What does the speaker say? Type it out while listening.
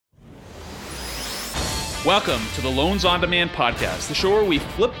Welcome to the Loans on Demand podcast, the show where we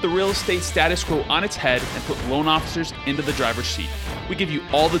flip the real estate status quo on its head and put loan officers into the driver's seat. We give you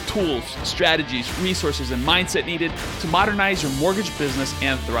all the tools, strategies, resources, and mindset needed to modernize your mortgage business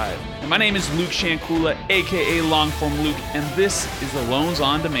and thrive. And my name is Luke Shankula, aka Longform Luke, and this is the Loans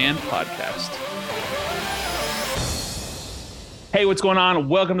on Demand podcast. Hey, what's going on?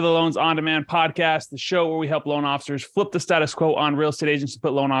 Welcome to the Loans on Demand podcast, the show where we help loan officers flip the status quo on real estate agents to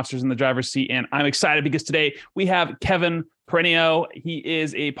put loan officers in the driver's seat. And I'm excited because today we have Kevin Perenio. He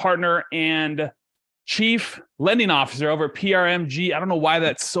is a partner and chief lending officer over at PRMG. I don't know why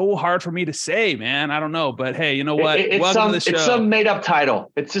that's so hard for me to say, man. I don't know, but hey, you know what? Welcome to the show. It's some made up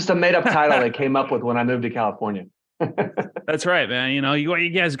title. It's just a made up title they came up with when I moved to California. That's right, man. You know, you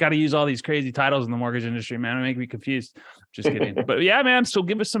guys got to use all these crazy titles in the mortgage industry, man. It make me confused. Just kidding. But yeah, man. So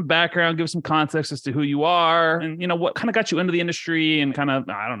give us some background, give us some context as to who you are and, you know, what kind of got you into the industry and kind of,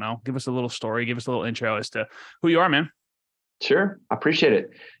 I don't know, give us a little story, give us a little intro as to who you are, man. Sure. I appreciate it.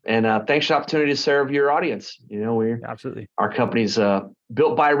 And thanks for the opportunity to serve your audience. You know, absolutely. Our company's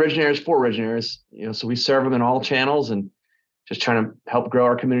built by originaries for originaries, you know, so we serve them in all channels and just trying to help grow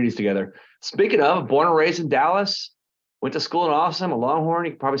our communities together. Speaking of, born and raised in Dallas, went to school in Austin, I'm a Longhorn.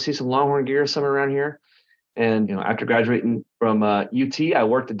 You can probably see some Longhorn gear somewhere around here. And, you know, after graduating from UT, I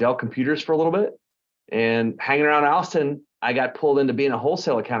worked at Dell Computers for a little bit. And hanging around Austin, I got pulled into being a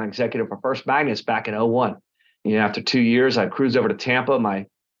wholesale account executive for First Magnus back in 2001. You know, after 2 years, I cruised over to Tampa. My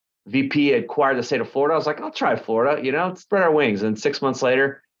VP had acquired the state of Florida. I was like, I'll try Florida, you know, spread our wings. And 6 months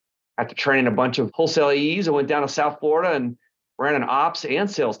later, after training a bunch of wholesale AEs, I went down to South Florida and ran an ops and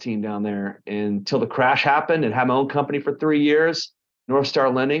sales team down there until the crash happened, and had my own company for 3 years, North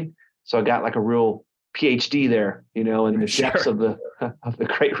Star Lending. So I got like a real PhD there, you know, in the depths of the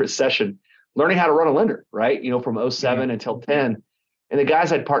Great Recession, learning how to run a lender, right? You know, from 2007 until 10. And the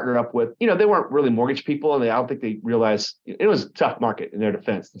guys I'd partnered up with, you know, they weren't really mortgage people, and I don't think they realized it was a tough market in their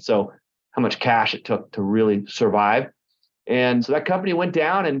defense. And so how much cash it took to really survive. And so that company went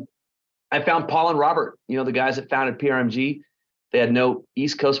down, and I found Paul and Robert, you know, the guys that founded PRMG. They had no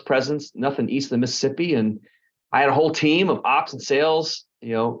East Coast presence, nothing east of the Mississippi. And I had a whole team of ops and sales,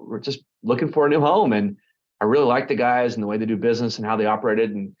 you know, we're just looking for a new home. And I really liked the guys and the way they do business and how they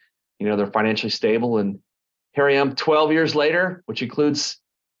operated. And, you know, they're financially stable. And here I am 12 years later, which includes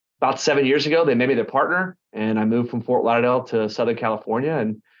about 7 years ago, they made me their partner. And I moved from Fort Lauderdale to Southern California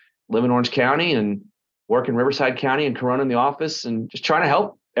and live in Orange County and work in Riverside County and Corona in the office and just trying to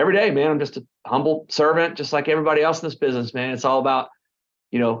help every day, man. I'm just a humble servant, just like everybody else in this business, man. It's all about,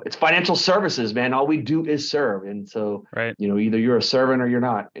 you know, it's financial services, man. All we do is serve. And so, right. You know, either you're a servant or you're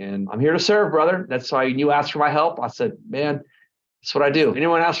not. And I'm here to serve, brother. That's why you asked for my help. I said, man, that's what I do.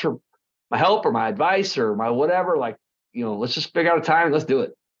 Anyone asks for my help or my advice or my whatever, like, you know, let's just figure out a time and let's do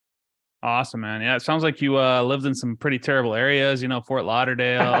it. Awesome, man. Yeah. It sounds like you lived in some pretty terrible areas, you know, Fort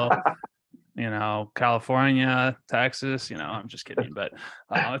Lauderdale, you know, California, Texas, you know, I'm just kidding, but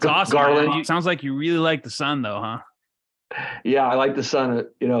it's awesome. Garland. Sounds like you really like the sun though, huh? Yeah, I like the sun,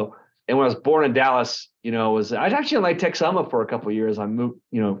 you know, and when I was born in Dallas, you know, I was actually in Lake Texoma for a couple of years. I moved,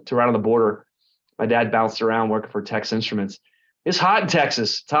 you know, to right on the border. My dad bounced around working for Tex Instruments. It's hot in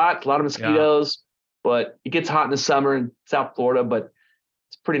Texas. It's hot, a lot of mosquitoes, but it gets hot in the summer in South Florida, but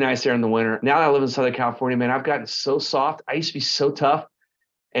it's pretty nice there in the winter. Now that I live in Southern California, man, I've gotten so soft. I used to be so tough.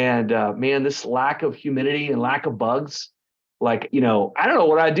 And man, this lack of humidity and lack of bugs, like, you know, I don't know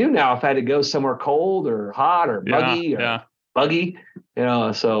what I'd do now if I had to go somewhere cold or hot or buggy buggy, you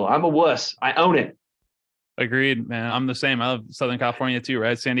know, so I'm a wuss. I own it. Agreed, man. I'm the same. I live in Southern California too,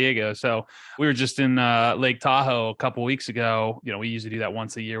 right? San Diego. So we were just in Lake Tahoe a couple of weeks ago. You know, we usually do that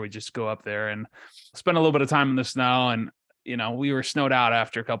once a year. We just go up there and spend a little bit of time in the snow. And, you know, we were snowed out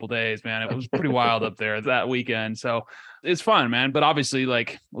after a couple of days, man. It was pretty wild up there that weekend. So it's fun, man. But obviously,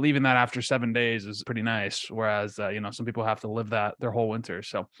 like, leaving that after 7 days is pretty nice. Whereas, you know, some people have to live that their whole winter.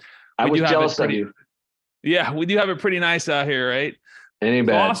 So I was jealous of you. Yeah, we do have it pretty nice out here, right? Ain't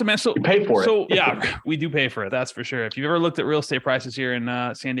bad. Awesome, man. So you pay for it. So yeah, we do pay for it. That's for sure. If you've ever looked at real estate prices here in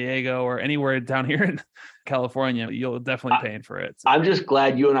San Diego or anywhere down here in California, you'll definitely paying for it. So. I'm just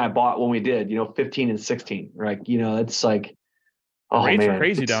glad you and I bought when we did, you know, 15 and 16, right? You know, it's like, oh rates man, are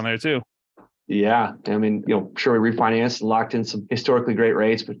crazy down there too. Yeah. I mean, you know, sure, we refinanced and locked in some historically great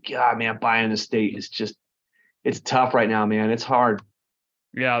rates, but God, man, buying in the state is just, it's tough right now, man. It's hard.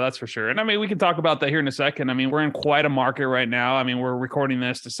 Yeah, that's for sure. And I mean, we can talk about that here in a second. I mean, we're in quite a market right now. I mean, we're recording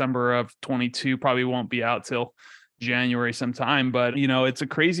this December of 22, probably won't be out till January sometime, but you know, it's a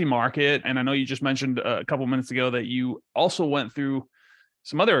crazy market. And I know you just mentioned a couple minutes ago that you also went through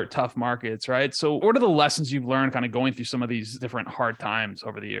some other tough markets, right? So what are the lessons you've learned kind of going through some of these different hard times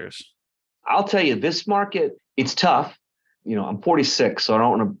over the years? I'll tell you, this market, it's tough. I'm 46, so I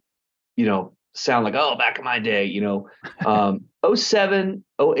don't want to, sound like, oh, back in my day, 07,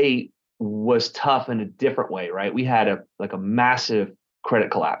 08 was tough in a different way, right? We had a massive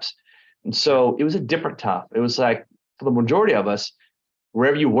credit collapse. And so it was a different tough. It was like, for the majority of us,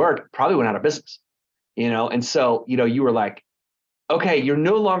 wherever you worked probably went out of business, and so, you were like, okay, you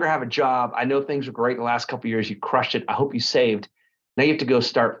no longer have a job. I know things were great the last couple of years. You crushed it. I hope you saved. Now you have to go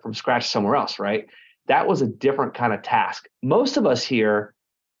start from scratch somewhere else, right? That was a different kind of task. Most of us here,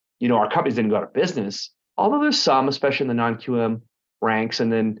 our companies didn't go out of business, although there's some, especially in the non-QM ranks.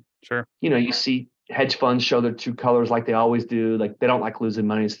 And then, Sure. You see hedge funds show their true colors like they always do. Like they don't like losing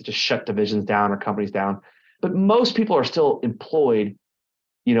money, so they just shut divisions down or companies down. But most people are still employed,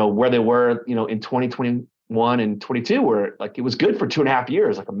 where they were, in 2021 and 22, where like it was good for 2.5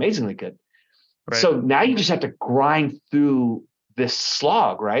 years, like amazingly good. Right. So now you just have to grind through this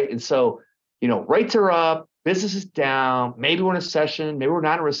slog, right? And so, rates are up, business is down, maybe we're in a recession, maybe we're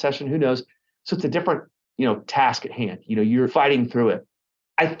not in a recession, who knows? So it's a different, task at hand. You're fighting through it.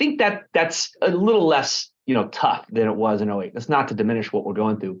 I think that's a little less, tough than it was in 08. That's not to diminish what we're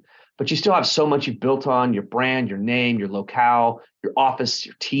going through, but you still have so much you've built on your brand, your name, your locale, your office,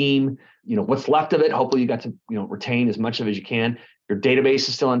 your team, what's left of it. Hopefully you got to, retain as much of it as you can. Your database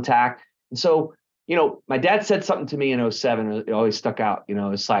is still intact. And so, my dad said something to me in 07. It always stuck out.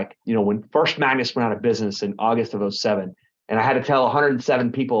 It's like, when First Magnus went out of business in August of 07, and I had to tell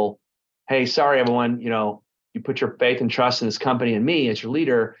 107 people, hey, sorry, everyone, you put your faith and trust in this company and me as your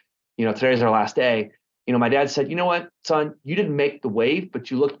leader. Today's our last day. My dad said, you know what, son, you didn't make the wave, but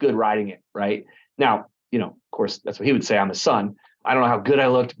you looked good riding it. Right now, of course, that's what he would say. I'm his son. I don't know how good I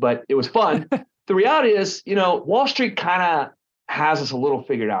looked, but it was fun. The reality is, Wall Street kind of has us a little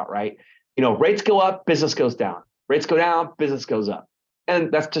figured out, right? Rates go up, business goes down. Rates go down, business goes up.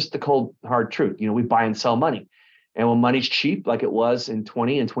 And that's just the cold, hard truth. We buy and sell money. And when money's cheap, like it was in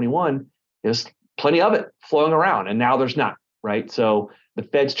 20 and 21, there's plenty of it flowing around. And now there's not, right? So the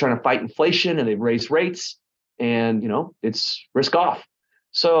Fed's trying to fight inflation and they've raised rates and, it's risk off.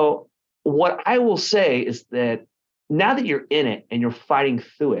 So what I will say is that now that you're in it and you're fighting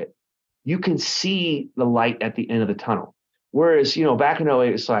through it, you can see the light at the end of the tunnel. Whereas, back in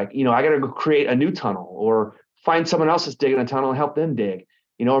 08, it's like, I got to go create a new tunnel or find someone else that's digging a tunnel and help them dig,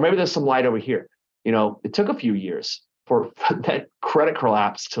 or maybe there's some light over here. It took a few years for that credit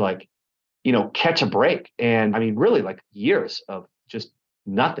collapse to catch a break. And I mean, really like years of just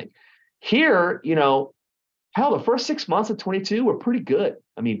nothing. Here, hell, the first 6 months of 22 were pretty good.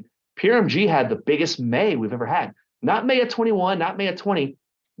 I mean, PRMG had the biggest May we've ever had. Not May of 21, not May of 20.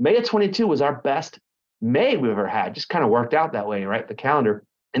 May of 22 was our best May we've ever had. Just kind of worked out that way, right? The calendar.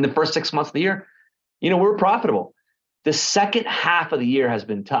 In the first 6 months of the year, we're profitable. The second half of the year has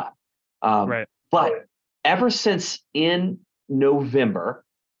been tough. Right. But ever since in November,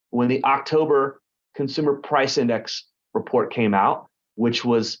 when the October Consumer Price Index report came out, which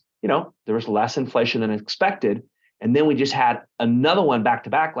was, there was less inflation than expected. And then we just had another one back to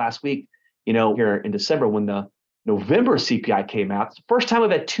back last week, here in December when the November CPI came out. It's the first time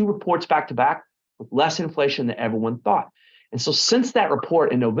we've had two reports back to back with less inflation than everyone thought. And so since that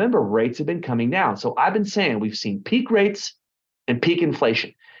report in November, rates have been coming down. So I've been saying we've seen peak rates and peak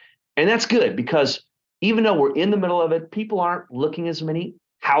inflation. And that's good because even though we're in the middle of it, people aren't looking as many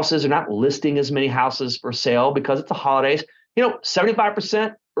houses, are not listing as many houses for sale because it's the holidays.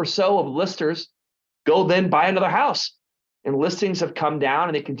 75% or so of listers go then buy another house. And listings have come down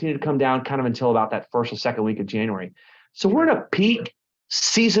and they continue to come down kind of until about that first or second week of January. So we're in a peak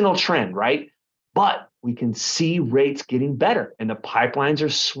seasonal trend, right? But we can see rates getting better and the pipelines are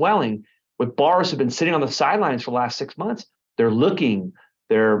swelling with borrowers who've been sitting on the sidelines for the last 6 months. They're looking,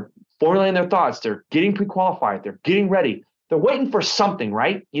 they're formulating their thoughts, they're getting pre-qualified, they're getting ready. They're waiting for something,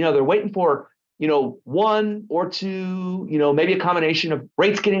 right? They're waiting for, one or two, maybe a combination of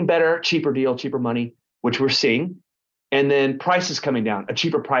rates getting better, cheaper deal, cheaper money, which we're seeing. And then prices coming down, a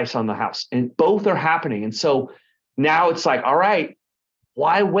cheaper price on the house. And both are happening. And so now it's like, all right,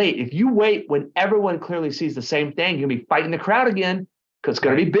 why wait? If you wait when everyone clearly sees the same thing, you're going to be fighting the crowd again because it's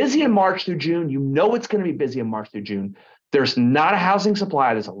going to be busy in March through June. It's going to be busy in March through June. There's not a housing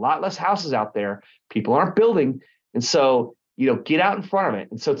supply. There's a lot less houses out there. People aren't building. And so, get out in front of it.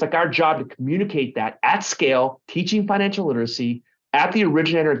 And so it's like our job to communicate that at scale, teaching financial literacy at the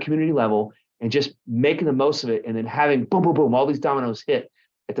originator and community level, and just making the most of it. And then having boom, boom, boom, all these dominoes hit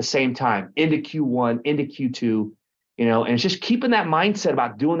at the same time into Q1, into Q2, and it's just keeping that mindset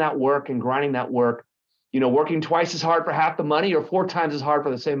about doing that work and grinding that work, working twice as hard for half the money or 4 times as hard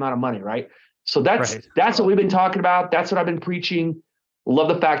for the same amount of money, right? So that's what we've been talking about. That's what I've been preaching. Love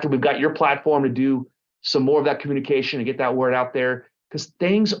the fact that we've got your platform to do some more of that communication and get that word out there because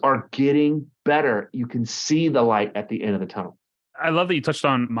things are getting better. You can see the light at the end of the tunnel. I love that you touched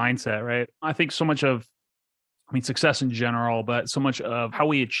on mindset, right? I think so much of, success in general, but so much of how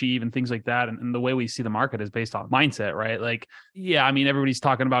we achieve and things like that, and the way we see the market is based on mindset, right? Like, yeah, everybody's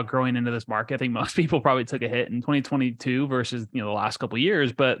talking about growing into this market. I think most people probably took a hit in 2022 versus, the last couple of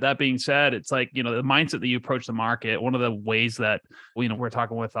years. But that being said, it's like, the mindset that you approach the market, one of the ways that, we're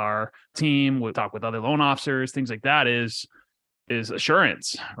talking with our team, we talk with other loan officers, things like that is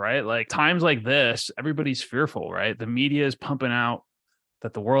assurance, right? Like times like this, everybody's fearful, right? The media is pumping out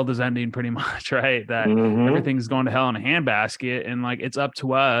that the world is ending pretty much, right? That everything's going to hell in a handbasket. And like, it's up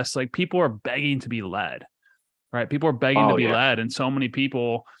to us. Like people are begging to be led, right? People are begging to be led. And so many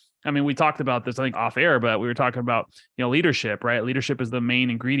people, we talked about this, I think off air, but we were talking about, leadership, right? Leadership is the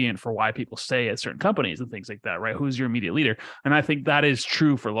main ingredient for why people stay at certain companies and things like that, right? Who's your immediate leader? And I think that is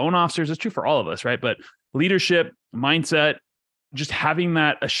true for loan officers. It's true for all of us, right? But leadership, mindset, just having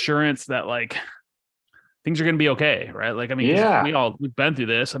that assurance that like, things are going to be okay, right? Like, we've been through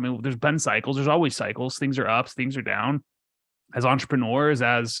this. There's been cycles. There's always cycles. Things are ups, things are down. As entrepreneurs,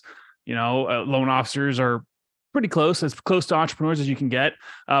 loan officers are pretty close, as close to entrepreneurs as you can get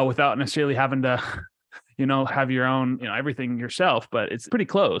without necessarily having to, have your own, everything yourself, but it's pretty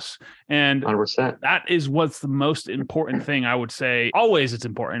close. And 100%. That is what's the most important thing, I would say. Always it's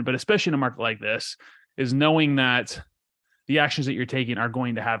important, but especially in a market like this, is knowing that the actions that you're taking are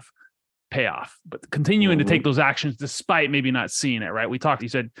going to have payoff, but continuing to take those actions despite maybe not seeing it, right? You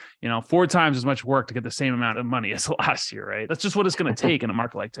said, 4 times as much work to get the same amount of money as last year, right? That's just what it's going to take in a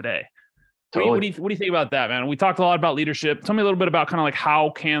market like today. Totally. What do you think about that, man? We talked a lot about leadership. Tell me a little bit about kind of like how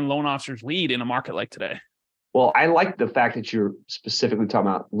can loan officers lead in a market like today? Well, I like the fact that you're specifically talking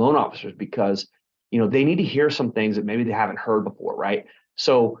about loan officers because, they need to hear some things that maybe they haven't heard before, right?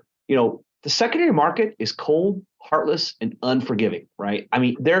 So, the secondary market is cold, heartless, and unforgiving, right?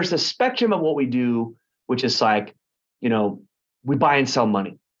 There's a spectrum of what we do, which is like, we buy and sell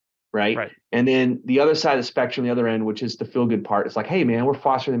money, right? And then the other side of the spectrum, the other end, which is the feel good part, it's like, hey, man, we're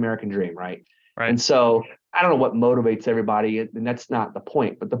fostering the American dream, right? And so I don't know what motivates everybody, and that's not the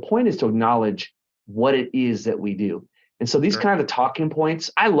point. But the point is to acknowledge what it is that we do. And so these kind of talking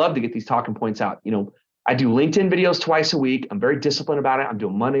points, I love to get these talking points out. I do LinkedIn videos twice a week. I'm very disciplined about it. I'm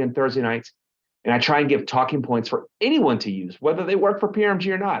doing Monday and Thursday nights. And I try and give talking points for anyone to use, whether they work for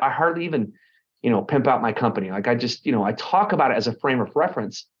PRMG or not. I hardly even, pimp out my company. Like I just, I talk about it as a frame of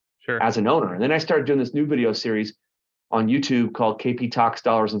reference as an owner. And then I started doing this new video series on YouTube called KP Talks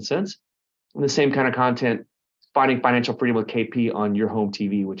Dollars and Cents. And the same kind of content, Finding Financial Freedom with KP on Your Home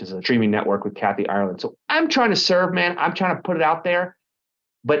TV, which is a streaming network with Kathy Ireland. So I'm trying to serve, man. I'm trying to put it out there.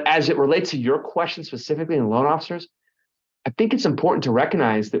 But as it relates to your question specifically in loan officers, I think it's important to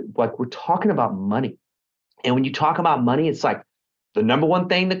recognize that like we're talking about money. And when you talk about money, it's like the number one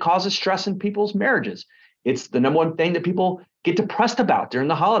thing that causes stress in people's marriages. It's the number one thing that people get depressed about during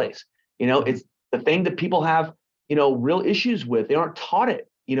the holidays. It's the thing that people have, real issues with. They aren't taught it,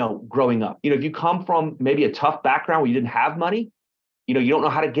 growing up. If you come from maybe a tough background where you didn't have money, you don't know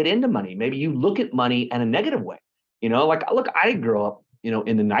how to get into money. Maybe you look at money in a negative way. Like, look, I didn't grow up,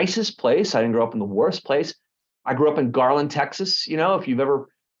 in the nicest place. I didn't grow up in the worst place. I grew up in Garland, Texas. If you've ever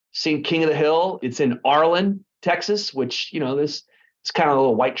seen King of the Hill, it's in Arlen, Texas, which, this it's kind of a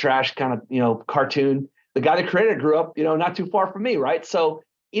little white trash kind of, cartoon. The guy that created it grew up, not too far from me. Right. So,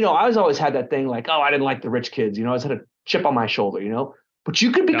 I was always had that thing like, oh, I didn't like the rich kids. I always had a chip on my shoulder, but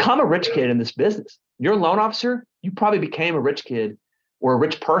you could become a rich kid in this business. You're a loan officer. You probably became a rich kid or a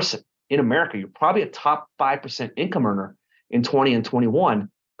rich person in America. You're probably a top 5% income earner in 20 and 21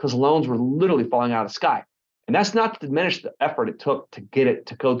 because loans were literally falling out of the sky. And that's not to diminish the effort it took to get it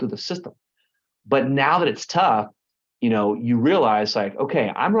to go through the system. But now that it's tough, you realize like,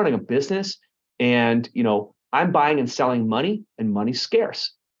 okay, I'm running a business and, I'm buying and selling money and money's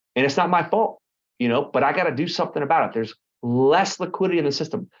scarce. And it's not my fault, but I got to do something about it. There's less liquidity in the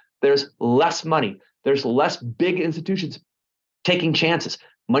system. There's less money. There's less big institutions taking chances.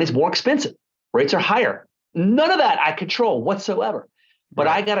 Money's more expensive. Rates are higher. None of that I control whatsoever. But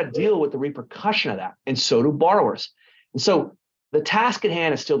I got to deal with the repercussion of that. And so do borrowers. And so the task at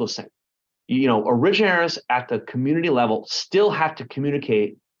hand is still the same. Originators at the community level still have to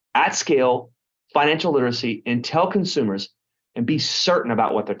communicate at scale, financial literacy, and tell consumers and be certain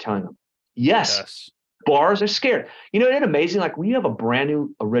about what they're telling them. Yes. Borrowers are scared. Isn't it amazing? Like when you have a brand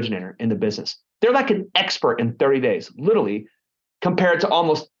new originator in the business, they're like an expert in 30 days, literally, compared to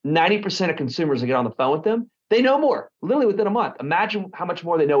almost 90% of consumers that get on the phone with them. They know more, literally within a month. Imagine how much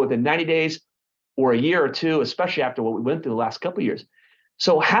more they know within 90 days or a year or two, especially after what we went through the last couple of years.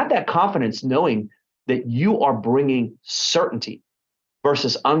 So have that confidence knowing that you are bringing certainty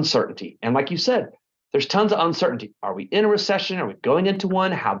versus uncertainty. And like you said, there's tons of uncertainty. Are we in a recession? Are we going into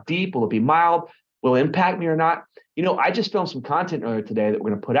one? How deep? Will it be mild? Will it impact me or not? I just filmed some content earlier today that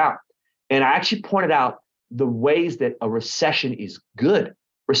we're going to put out. And I actually pointed out the ways that a recession is good.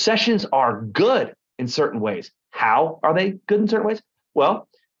 Recessions are good in certain ways. How are they good in certain ways? Well,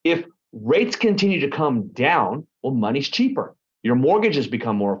 if rates continue to come down, well, money's cheaper. Your mortgages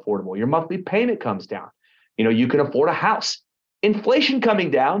become more affordable. Your monthly payment comes down. You can afford a house. Inflation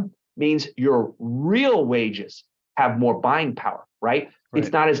coming down means your real wages have more buying power, right?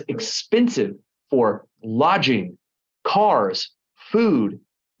 It's not as expensive for lodging, cars, food,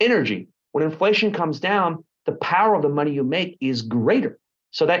 energy. When inflation comes down, the power of the money you make is greater.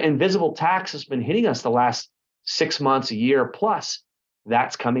 So that invisible tax has been hitting us the last 6 months, a year plus,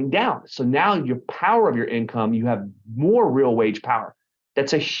 that's coming down. So now your power of your income, you have more real wage power.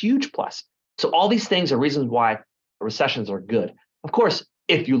 That's a huge plus. So all these things are reasons why recessions are good. Of course,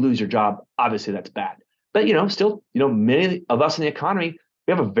 if you lose your job, obviously that's bad. But still, many of us in the economy,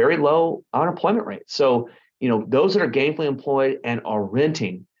 we have a very low unemployment rate. So, those that are gainfully employed and are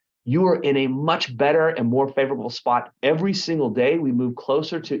renting, you are in a much better and more favorable spot every single day. We move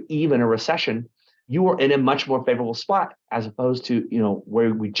closer to even a recession. You are in a much more favorable spot as opposed to,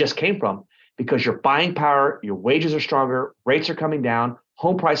 where we just came from, because your buying power, your wages are stronger, rates are coming down,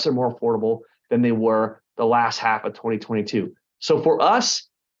 home prices are more affordable than they were the last half of 2022. So for us,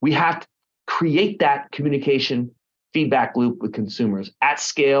 we have to create that communication feedback loop with consumers at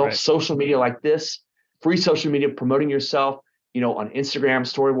scale, social media like this, free social media, promoting yourself, on Instagram,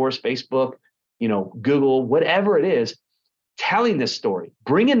 Story Wars, Facebook, Google, whatever it is, telling this story,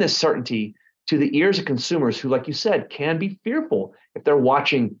 bringing this certainty to the ears of consumers who, like you said, can be fearful if they're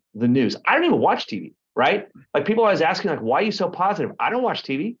watching the news. I don't even watch TV, right? Like people always asking, like, why are you so positive? I don't watch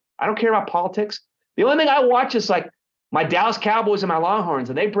TV. I don't care about politics. The only thing I watch is like my Dallas Cowboys and my Longhorns,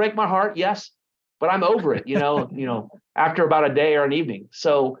 and they break my heart, yes, but I'm over it, after about a day or an evening.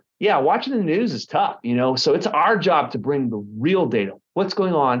 So yeah, watching the news is tough, so it's our job to bring the real data, what's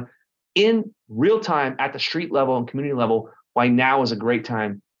going on in real time at the street level and community level, why now is a great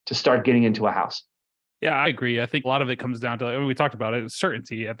time to start getting into a house. Yeah, I agree. I think a lot of it comes down to, we talked about it, it's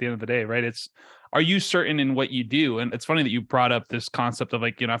certainty at the end of the day, right? Are you certain in what you do? And it's funny that you brought up this concept of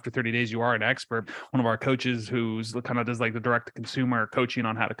like, after 30 days, you are an expert. One of our coaches who's kind of does like the direct to consumer coaching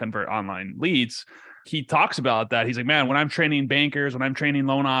on how to convert online leads, he talks about that. He's like, man, when I'm training bankers, when I'm training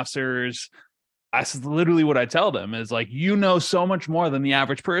loan officers, that's literally what I tell them is like, so much more than the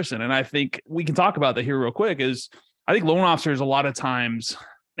average person. And I think we can talk about that here real quick is I think loan officers a lot of times,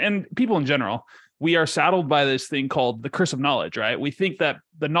 and people in general, we are saddled by this thing called the curse of knowledge, right? We think that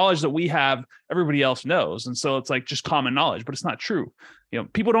the knowledge that we have, everybody else knows. And so it's like just common knowledge, but it's not true.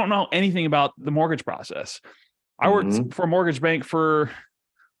 People don't know anything about the mortgage process. I worked for a mortgage bank for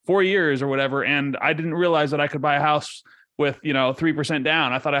 4 years or whatever, and I didn't realize that I could buy a house with, 3%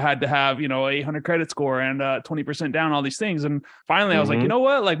 down. I thought I had to have, 800 credit score and 20% down, all these things. And finally I was like, you know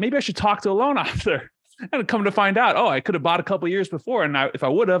what? Like maybe I should talk to a loan officer. And come to find out, I could have bought a couple of years before. And if I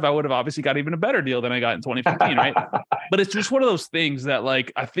would have obviously got even a better deal than I got in 2015, right? But it's just one of those things that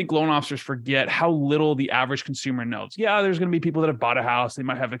like, I think loan officers forget how little the average consumer knows. Yeah, there's going to be people that have bought a house. They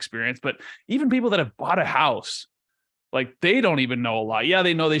might have experience, but even people that have bought a house, like they don't even know a lot. Yeah,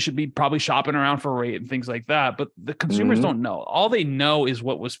 they know they should be probably shopping around for rate and things like that. But the consumers don't know. All they know is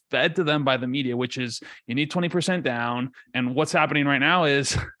what was fed to them by the media, which is you need 20% down. And what's happening right now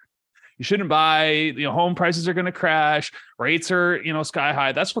is you shouldn't buy, home prices are going to crash. Rates are, sky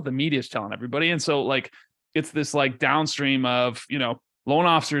high. That's what the media is telling everybody. And so like, it's this like downstream of, loan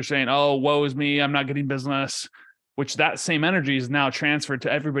officers saying, oh, woe is me, I'm not getting business, which that same energy is now transferred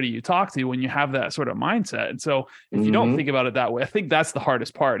to everybody you talk to when you have that sort of mindset. And so if you don't think about it that way, I think that's the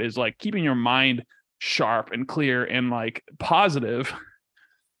hardest part is like keeping your mind sharp and clear and like positive,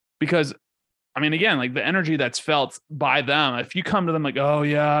 because I mean, again, like the energy that's felt by them, if you come to them like, oh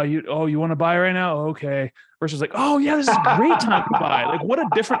yeah, you want to buy right now? Okay. Versus like, oh yeah, this is a great time to buy. Like what a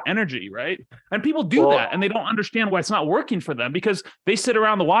different energy, right? And people do that and they don't understand why it's not working for them because they sit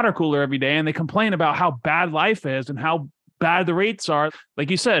around the water cooler every day and they complain about how bad life is and how bad the rates are. Like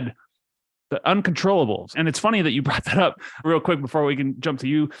you said, the uncontrollables. And it's funny that you brought that up real quick before we can jump to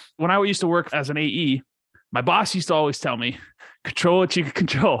you. When I used to work as an AE, my boss used to always tell me, control what you can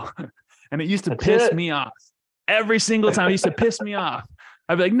control. And it used to piss me off. Every single time it used to piss me off.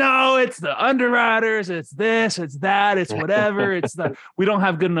 I'd be like, no, it's the underwriters. It's this, it's that, it's whatever. It's that we don't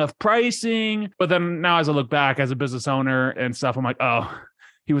have good enough pricing. But then now as I look back as a business owner and stuff, I'm like, oh,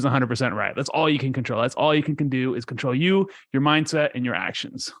 he was 100% right. That's all you can control. That's all you can do is control you, your mindset, and your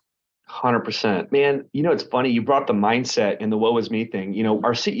actions. 100%. Man, it's funny. You brought the mindset and the woe is me thing.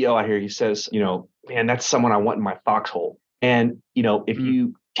 Our CEO out here, he says, man, that's someone I want in my foxhole. And, if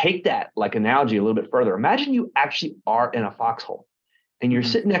you take that like analogy a little bit further, imagine you actually are in a foxhole and you're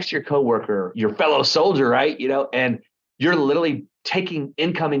sitting next to your coworker, your fellow soldier, right? And you're literally taking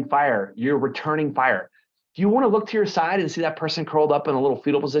incoming fire. You're returning fire. Do you want to look to your side and see that person curled up in a little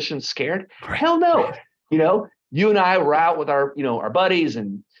fetal position, scared? Hell no. You and I were out with our buddies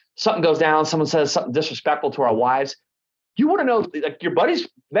and something goes down. Someone says something disrespectful to our wives. You want to know, like, your buddies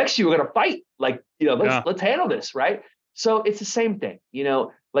next to you are going to fight. Like, let's handle this, right? So it's the same thing.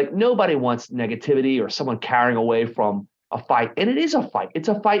 Like, nobody wants negativity or someone carrying away from a fight. And it is a fight. It's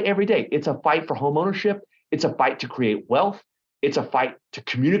a fight every day. It's a fight for home ownership. It's a fight to create wealth. It's a fight to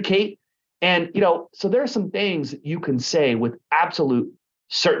communicate. And, so there are some things that you can say with absolute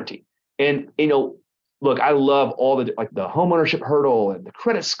certainty. And, look, I love all the homeownership hurdle and the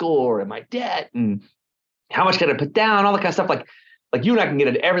credit score and my debt and how much can I put down, all that kind of stuff. Like you and I can get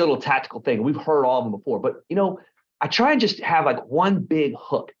into every little tactical thing. We've heard all of them before, but I try and just have like one big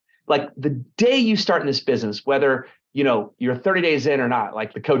hook. Like the day you start in this business, whether, you're 30 days in or not,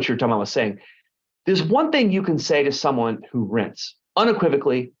 like the coach you're talking about was saying, there's one thing you can say to someone who rents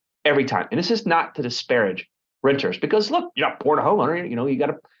unequivocally every time. And this is not to disparage renters because look, you're not born a homeowner, you got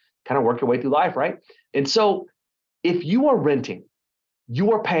to kind of work your way through life, right? And so if you are renting,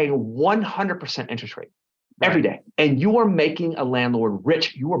 you are paying 100% interest rate every day, and you are making a landlord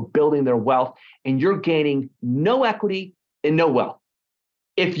rich. You are building their wealth, and you're gaining no equity and no wealth.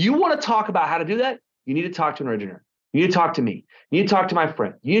 If you want to talk about how to do that, you need to talk to an originator. You need to talk to me. You need to talk to my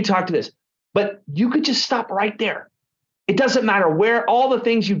friend. You need to talk to this. But you could just stop right there. It doesn't matter where all the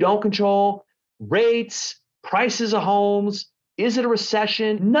things you don't control, rates, prices of homes, is it a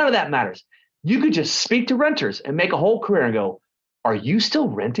recession? None of that matters. You could just speak to renters and make a whole career and go, are you still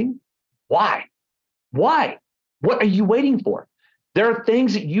renting? Why? Why? What are you waiting for? There are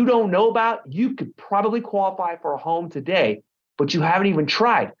things that you don't know about. You could probably qualify for a home today, but you haven't even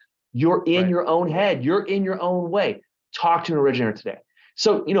tried. You're in your own head. You're in your own way. Talk to an originator today.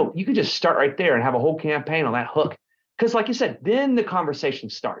 So, you could just start right there and have a whole campaign on that hook. Because like you said, then the conversation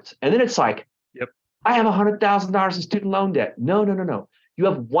starts. And then it's like, I have $100,000 in student loan debt. No. You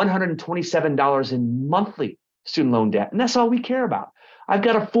have $127 in monthly student loan debt. And that's all we care about. I've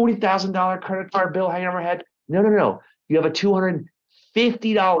got a $40,000 credit card bill hanging over my head. No. You have a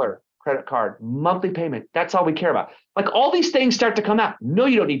 $250 credit card monthly payment. That's all we care about. Like all these things start to come out. No,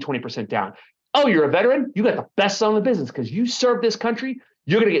 you don't need 20% down. Oh, you're a veteran? You got the best loan in the business because you served this country.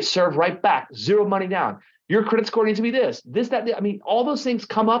 You're going to get served right back. Zero money down. Your credit score needs to be this, that. I mean, all those things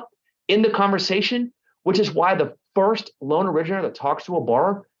come up in the conversation, which is why the first loan originator that talks to a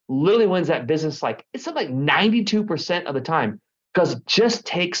borrower literally wins that business. Like it's something like 92% of the time, because it just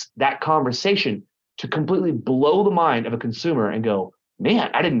takes that conversation to completely blow the mind of a consumer and go,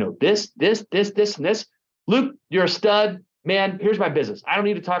 man, I didn't know this, and this. Luke, you're a stud, man. Here's my business. I don't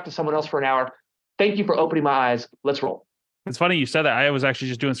need to talk to someone else for an hour. Thank you for opening my eyes. Let's roll. It's funny you said that. I was actually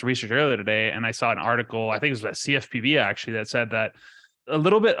just doing some research earlier today, and I saw an article, I think it was at CFPB actually, that said that a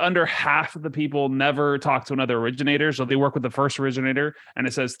little bit under half of the people never talk to another originator. So they work with the first originator. And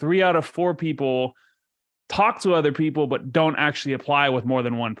it says 3 out of 4 people talk to other people, but don't actually apply with more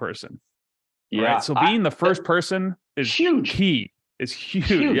than one person. Yeah. Right? So being the first person is huge. Key. It's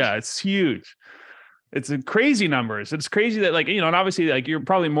huge. Yeah, it's huge. It's a crazy numbers. It's crazy that and obviously you're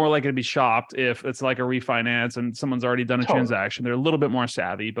probably more likely to be shopped if it's like a refinance and someone's already done a transaction. They're a little bit more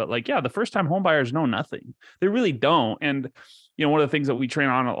savvy, but the first time home buyers know nothing. They really don't. And one of the things that we train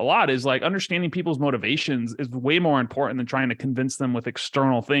on a lot is understanding people's motivations is way more important than trying to convince them with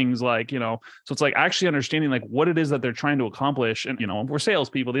external things so it's actually understanding what it is that they're trying to accomplish. And, we're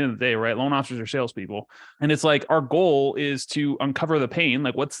salespeople at the end of the day, right? Loan officers are salespeople. And it's our goal is to uncover the pain.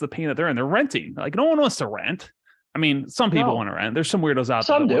 What's the pain that they're in? They're renting. No one wants to rent. I mean, some people want to rent. There's some weirdos out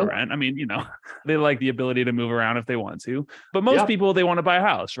there that want to rent. I mean, they like the ability to move around if they want to. But most people, they want to buy a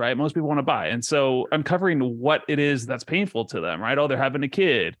house, right? Most people want to buy. And so uncovering what it is that's painful to them, right? Oh, they're having a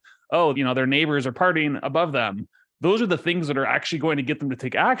kid. Oh, their neighbors are partying above them. Those are the things that are actually going to get them to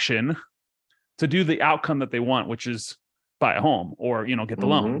take action to do the outcome that they want, which is buy a home or, get the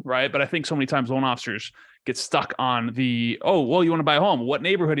loan, right? But I think so many times loan officers get stuck on you want to buy a home. What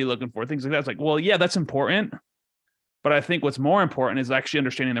neighborhood are you looking for? Things like that. It's that's important. But I think what's more important is actually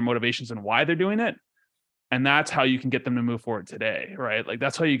understanding their motivations and why they're doing it. And that's how you can get them to move forward today, right?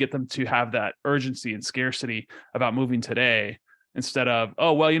 That's how you get them to have that urgency and scarcity about moving today instead of,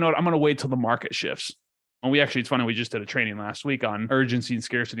 I'm going to wait till the market shifts. And it's funny, we just did a training last week on urgency and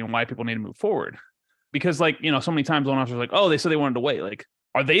scarcity and why people need to move forward. Because so many times loan officers are like, oh, they said they wanted to wait. Like,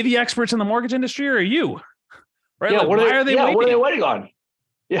 are they the experts in the mortgage industry or are you? Right? Yeah, like, why are they waiting? What are they waiting on?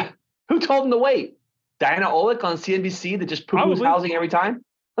 Yeah. Who told them to wait? Diana Olick on CNBC that just poo-poos housing every time?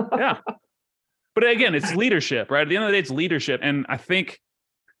 Yeah. But again, it's leadership, right? At the end of the day, it's leadership. And I think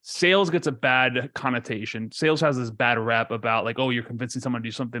sales gets a bad connotation. Sales has this bad rep about like, oh, you're convincing someone to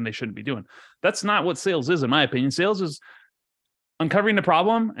do something they shouldn't be doing. That's not what sales is, in my opinion. Sales is uncovering the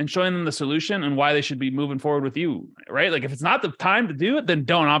problem and showing them the solution and why they should be moving forward with you, right? Like if it's not the time to do it, then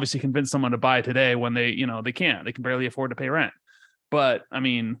don't obviously convince someone to buy today when they can barely afford to pay rent. But I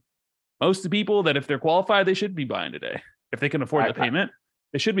mean, most of the people that if they're qualified, they should be buying today. If they can afford the payment,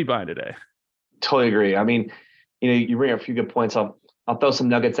 they should be buying today. Totally agree. I mean, you bring up a few good points. I'll throw some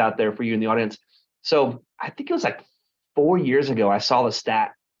nuggets out there for you in the audience. So I think it was like 4 years ago, I saw the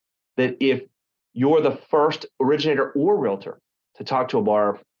stat that if you're the first originator or realtor to talk to a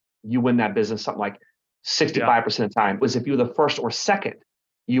borrower, you win that business something like 65% of the time. It was if you were the first or second,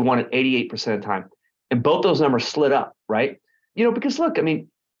 you won it 88% of the time. And both those numbers slid up, right? Because look, I mean,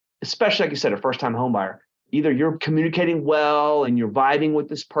 especially like you said, a first-time home buyer, either you're communicating well and you're vibing with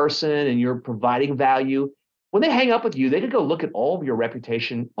this person and you're providing value. When they hang up with you, they could go look at all of your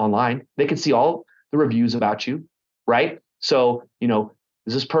reputation online. They can see all the reviews about you, right? So,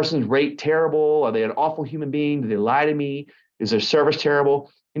 is this person's rate terrible? Are they an awful human being? Do they lie to me? Is their service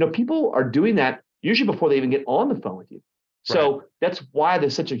terrible? People are doing that usually before they even get on the phone with you. So right. That's why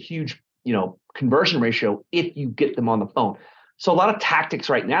there's such a huge, conversion ratio if you get them on the phone. So a lot of tactics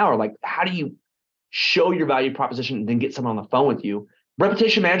right now are like, how do you show your value proposition and then get someone on the phone with you?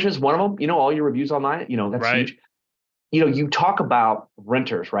 Reputation management is one of them. All your reviews online, that's right. Huge. You talk about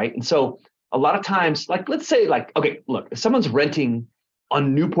renters, right? And so a lot of times, like, let's say okay, look, if someone's renting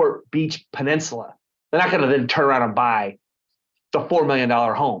on Newport Beach Peninsula, they're not going to then turn around and buy the $4 million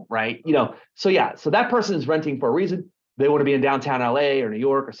home, right? So that person is renting for a reason. They want to be in downtown LA or New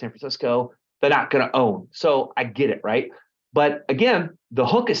York or San Francisco. They're not going to own. So I get it, right? But again, the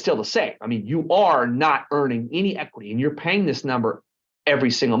hook is still the same. I mean, you are not earning any equity and you're paying this number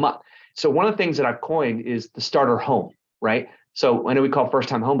every single month. So one of the things that I've coined is the starter home, right? So I know we call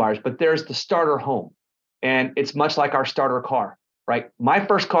first-time home buyers, but there's the starter home. And it's much like our starter car, right? My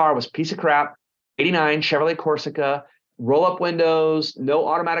first car was a piece of crap, 89 Chevrolet Corsica, roll-up windows, no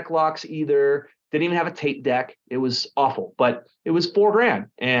automatic locks either, didn't even have a tape deck. It was awful, but it was $4,000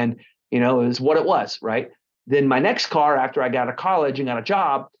 and, it was what it was, right? Then my next car, after I got out of college and got a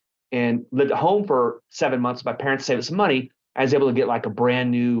job and lived at home for 7 months, my parents saved some money. I was able to get like a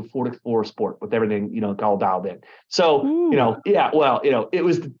brand new Ford Explorer Sport with everything, all dialed in. So, it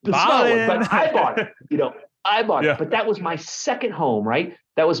was the small one, but I bought it, I bought it, but that was my second home, right?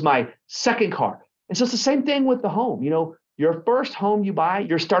 That was my second car. And so it's the same thing with the home. Your first home you buy,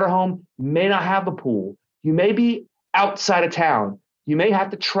 your starter home may not have the pool. You may be outside of town. You may have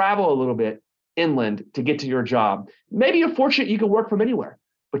to travel a little bit inland to get to your job. Maybe you're fortunate you can work from anywhere,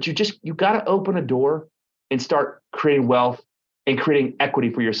 but you got to open a door and start creating wealth and creating equity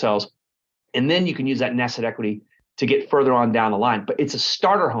for yourselves. And then you can use that nested equity to get further on down the line. But it's a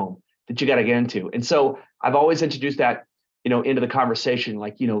starter home that you got to get into. And so I've always introduced that, into the conversation,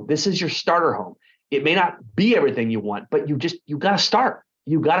 like, this is your starter home. It may not be everything you want, but you got to start.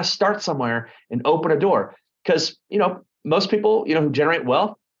 You got to start somewhere and open a door. Because, most people, who generate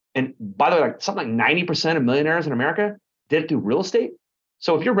wealth, and by the way, like something like 90% of millionaires in America did it through real estate.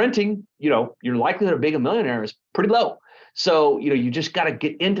 So if you're renting, your likelihood of being a millionaire is pretty low. So, you just got to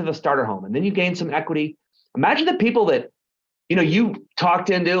get into the starter home and then you gain some equity. Imagine the people that, you talked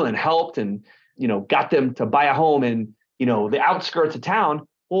into and helped and, got them to buy a home in, the outskirts of town.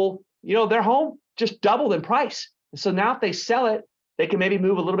 Well, their home just doubled in price. And so now if they sell it, they can maybe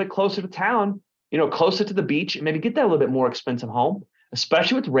move a little bit closer to town, closer to the beach and maybe get that a little bit more expensive home,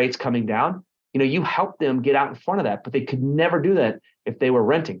 especially with rates coming down. You help them get out in front of that, but they could never do that if they were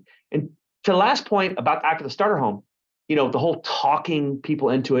renting. And to the last point about after the starter home, the whole talking people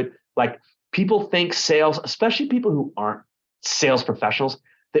into it, like people think sales, especially people who aren't sales professionals,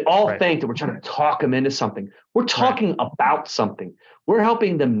 they all think that we're trying to talk them into something. We're talking about something. We're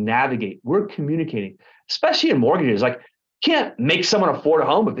helping them navigate. We're communicating, especially in mortgages. Like, you can't make someone afford a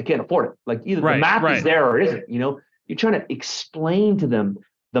home if they can't afford it. Like either the math is there or it isn't. You're trying to explain to them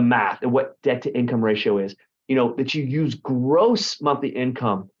the math and what debt to income ratio is, that you use gross monthly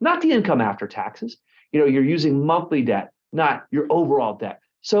income, not the income after taxes. You're using monthly debt, not your overall debt.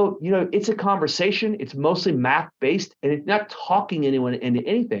 So, it's a conversation. It's mostly math based and it's not talking anyone into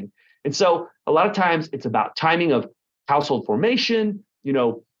anything. And so a lot of times it's about timing of household formation,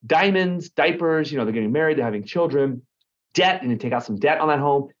 Diamonds, diapers, they're getting married, they're having children, debt, and you take out some debt on that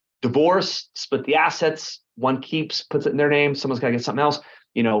home. Divorce, split the assets. One keeps, puts it in their name. Someone's got to get something else.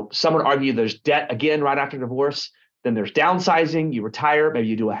 Some would argue there's debt again right after divorce. Then there's downsizing. You retire. Maybe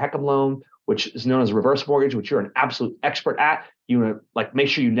you do a HECM loan, which is known as a reverse mortgage, which you're an absolute expert at. You want to make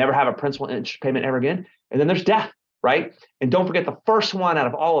sure you never have a principal and interest payment ever again. And then there's death, right? And don't forget the first one out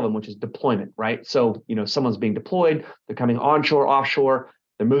of all of them, which is deployment, right? So, someone's being deployed. They're coming onshore, offshore.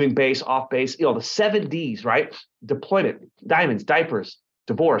 They're moving base, off base. The 7 Ds, right? Deployment, diamonds, diapers,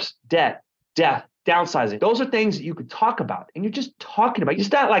 divorce, debt, death, downsizing. Those are things that you could talk about. And you're just talking about.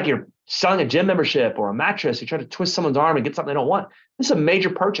 It's not like you're selling a gym membership or a mattress. You try to twist someone's arm and get something they don't want. This is a major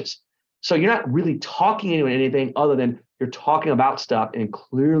purchase. So you're not really talking anyone anything other than you're talking about stuff and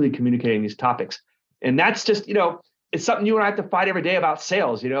clearly communicating these topics. And that's just, it's something you and I have to fight every day about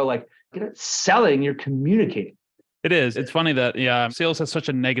sales. You're not selling, you're communicating. It is. It's funny that, sales has such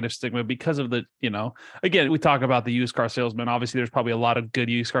a negative stigma because of the, again, we talk about the used car salesman. Obviously, there's probably a lot of good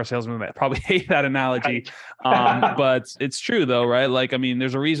used car salesmen that probably hate that analogy. But it's true though, right?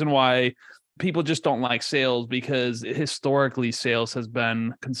 There's a reason why people just don't like sales, because historically sales has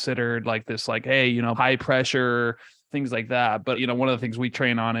been considered like this, hey, high pressure, things like that. But, one of the things we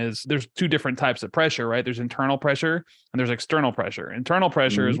train on is there's 2 different types of pressure, right? There's internal pressure and there's external pressure. Internal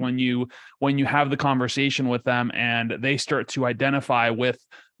pressure is when you have the conversation with them and they start to identify with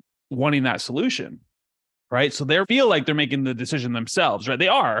wanting that solution, right? So they feel like they're making the decision themselves, right? They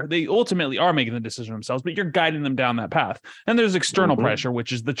ultimately are making the decision themselves, but you're guiding them down that path. And there's external pressure,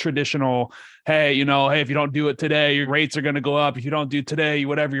 which is the traditional, hey, if you don't do it today, your rates are going to go up. If you don't do today,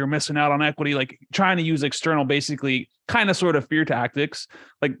 you're missing out on equity, trying to use external, basically kind of sort of fear tactics.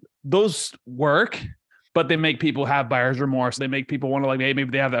 Those work, but they make people have buyer's remorse. They make people want to hey,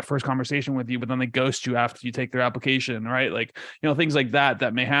 maybe they have that first conversation with you, but then they ghost you after you take their application, right? Things like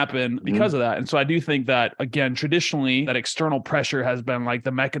that may happen because of that. And so I do think that, again, traditionally that external pressure has been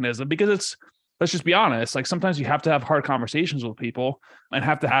the mechanism, because let's just be honest, sometimes you have to have hard conversations with people and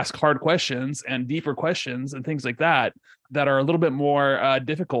have to ask hard questions and deeper questions and things like that are a little bit more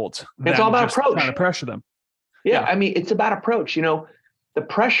difficult. It's all about approach. Trying to pressure them. Yeah. It's about approach. The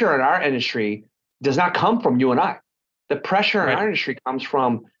pressure in our industry does not come from you and I. The pressure in our industry comes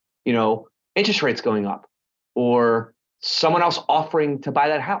from, interest rates going up or someone else offering to buy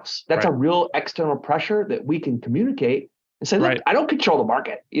that house. That's a real external pressure that we can communicate and say, look, I don't control the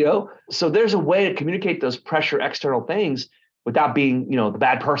market, So there's a way to communicate those pressure external things without being, the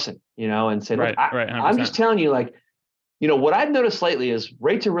bad person, and say, look, I'm just telling you, what I've noticed lately is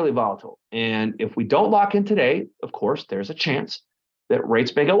rates are really volatile. And if we don't lock in today, of course, there's a chance that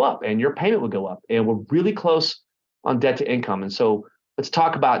rates may go up and your payment would go up. And we're really close on debt to income. And so let's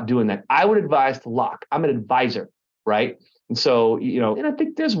talk about doing that. I would advise to lock. I'm an advisor, right? And so, and I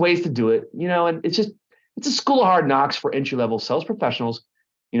think there's ways to do it, and it's a school of hard knocks for entry-level sales professionals,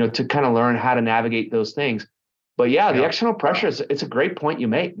 to kind of learn how to navigate those things. But the external pressure it's a great point you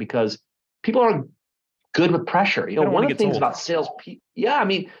make, because people are good with pressure. One of the things about sales people,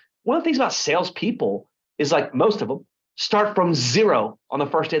 one of the things about salespeople is most of them start from zero on the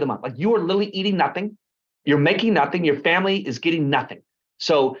first day of the month. You are literally eating nothing. You're making nothing. Your family is getting nothing.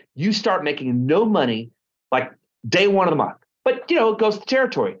 So you start making no money day 1 of the month. But, it goes to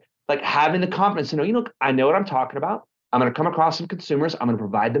territory. Having the confidence to know, I know what I'm talking about. I'm going to come across some consumers. I'm going to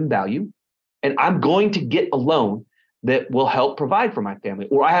provide them value. And I'm going to get a loan that will help provide for my family.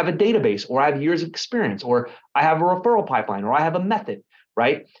 Or I have a database, or I have years of experience, or I have a referral pipeline, or I have a method,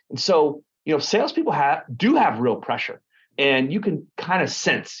 right? And so, salespeople do have real pressure, and you can kind of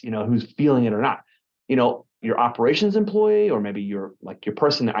sense, who's feeling it or not. Your operations employee, or maybe your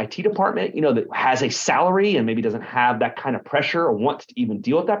person in the IT department, that has a salary and maybe doesn't have that kind of pressure or wants to even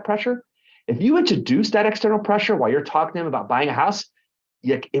deal with that pressure. If you introduce that external pressure while you're talking to them about buying a house,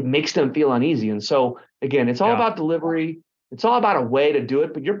 it makes them feel uneasy. And so again, it's all about delivery. It's all about a way to do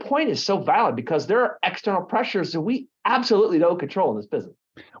it. But your point is so valid, because there are external pressures that we absolutely don't control in this business.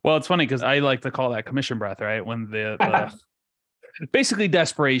 Well, it's funny because I like to call that commission breath, right? When the basically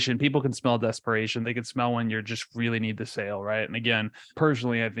desperation, people can smell desperation. They can smell when you just really need the sale, right? And again,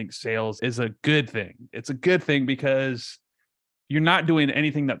 personally, I think sales is a good thing. It's a good thing because you're not doing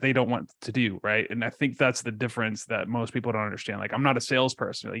anything that they don't want to do, right? And I think that's the difference that most people don't understand. I'm not a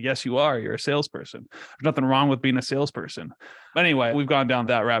salesperson. Yes, you are. You're a salesperson. There's nothing wrong with being a salesperson. Anyway, we've gone down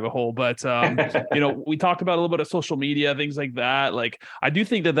that rabbit hole, but we talked about a little bit of social media, things like that. I do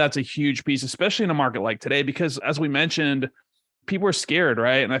think that that's a huge piece, especially in a market like today, because as we mentioned, people are scared,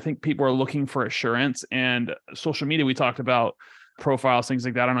 right? And I think people are looking for assurance. And social media, we talked about profiles, things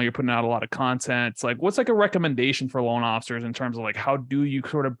like that. I know you're putting out a lot of content. It's like, what's like a recommendation for loan officers in terms of like, how do you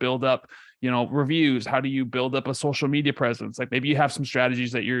sort of build up, reviews? How do you build up a social media presence? Like maybe you have some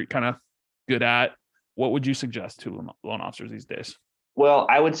strategies that you're kind of good at. What would you suggest to loan officers these days? Well,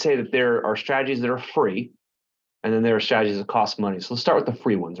 I would say that there are strategies that are free, and then there are strategies that cost money. So let's start with the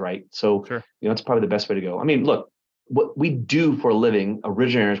free ones, right? So, Sure. It's probably the best way to go. I mean, look, what we do for a living,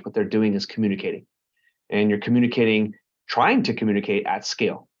 originators, what they're doing is communicating. And you're trying to communicate at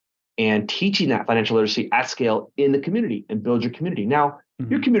scale and teaching that financial literacy at scale in the community and build your community. Now,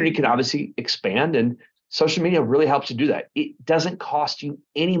 your community can obviously expand, and social media really helps you do that. It doesn't cost you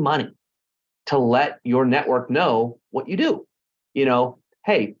any money to let your network know what you do.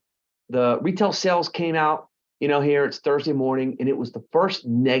 Hey, the retail sales came out, here it's Thursday morning, and it was the first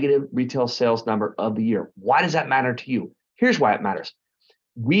negative retail sales number of the year. Why does that matter to you? Here's why it matters.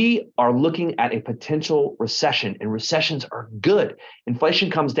 We are looking at a potential recession, and recessions are good. Inflation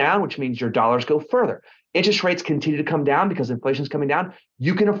comes down, which means your dollars go further. Interest rates continue to come down because inflation's coming down.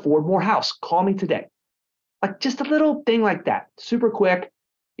 You can afford more house. Call me today. Like just a little thing like that, super quick,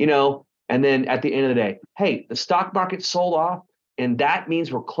 and then at the end of the day, hey, the stock market sold off, and that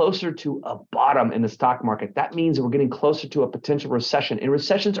means we're closer to a bottom in the stock market. That means we're getting closer to a potential recession, and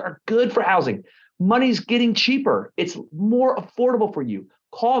recessions are good for housing. Money's getting cheaper. It's more affordable for you.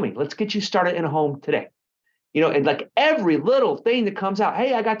 Call me. Let's get you started in a home today. And like every little thing that comes out,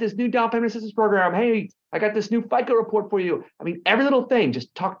 hey, I got this new down payment assistance program. Hey, I got this new FICO report for you. I mean, every little thing,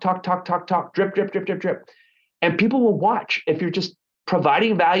 just talk, drip, drip, drip, drip, drip. And people will watch if you're just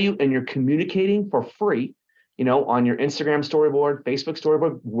providing value and you're communicating for free, on your Instagram storyboard, Facebook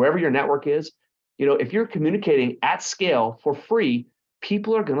storyboard, wherever your network is. If you're communicating at scale for free,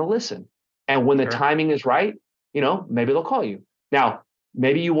 people are going to listen. And when the timing is right, maybe they'll call you. Now,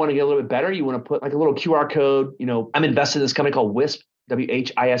 maybe you want to get a little bit better. You want to put like a little QR code. I'm invested in this company called Wisp,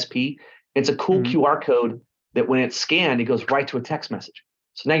 WHISP. It's a cool QR code that when it's scanned, it goes right to a text message.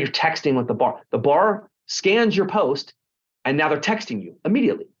 So now you're texting with the bar. The bar scans your post, and now they're texting you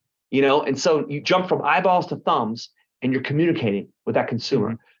immediately. And so you jump from eyeballs to thumbs, and you're communicating with that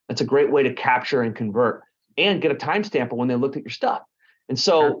consumer. That's a great way to capture and convert and get a timestamp when they looked at your stuff. And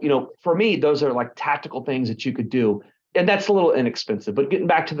so, for me, those are like tactical things that you could do. And that's a little inexpensive, but getting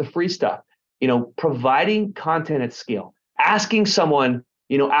back to the free stuff, providing content at scale, asking someone,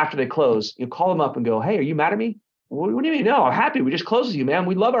 after they close, call them up and go, hey, are you mad at me? What do you mean? No, I'm happy. We just closed with you, man.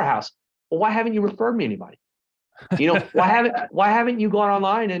 We love our house. Well, why haven't you referred me anybody? Why haven't you gone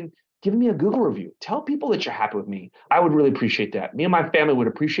online and given me a Google review? Tell people that you're happy with me. I would really appreciate that. Me and my family would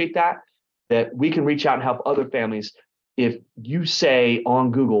appreciate that we can reach out and help other families. If you say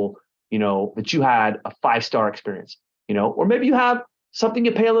on Google, that you had a 5-star experience, or maybe you have something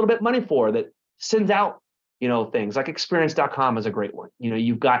you pay a little bit money for that sends out, things like experience.com is a great one.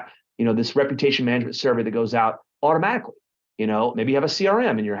 You've got, this reputation management survey that goes out automatically. Maybe you have a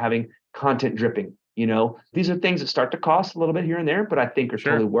CRM and you're having content dripping. These are things that start to cost a little bit here and there, but I think are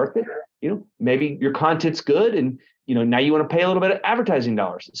totally worth it. Maybe your content's good and, now you want to pay a little bit of advertising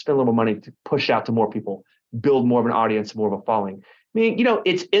dollars, spend a little money to push out to more people, build more of an audience, more of a following. I mean,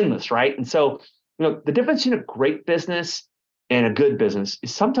 it's endless, right? And so, the difference between a great business and a good business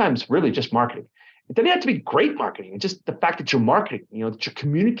is sometimes really just marketing. It doesn't have to be great marketing. It's just the fact that you're marketing, that you're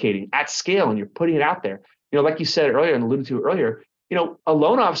communicating at scale and you're putting it out there. Like you said earlier and alluded to earlier, a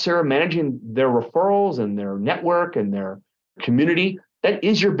loan officer managing their referrals and their network and their community, that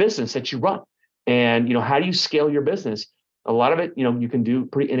is your business that you run. And, how do you scale your business? A lot of it, you can do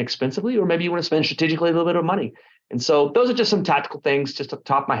pretty inexpensively, or maybe you want to spend strategically a little bit of money. And so those are just some tactical things just off the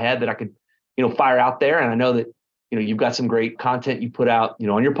top of my head that I could, fire out there. And I know that, you've got some great content you put out,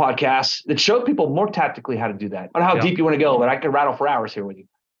 on your podcast that show people more tactically how to do that. I don't know how deep you want to go, but I could rattle for hours here with you.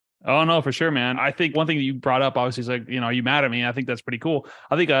 Oh, no, for sure, man. I think one thing that you brought up, obviously, is like, are you mad at me? I think that's pretty cool.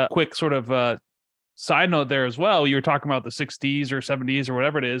 I think a quick sort of side note there as well. You were talking about the 60s or 70s or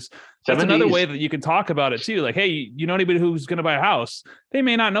whatever it is. That's 70s. Another way that you can talk about it too. Like, hey, you know anybody who's going to buy a house? They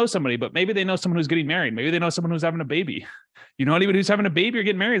may not know somebody, but maybe they know someone who's getting married. Maybe they know someone who's having a baby. Anybody who's having a baby or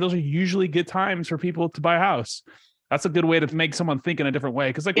getting married, those are usually good times for people to buy a house. That's a good way to make someone think in a different way.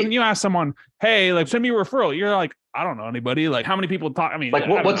 Because like when you ask someone, hey, like send me a referral, you're like, I don't know anybody. Like how many people talk? I mean, like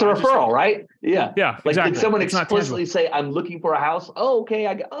what's a referral, right? Yeah. Yeah. Like exactly. Did someone explicitly say, I'm looking for a house? Oh, okay.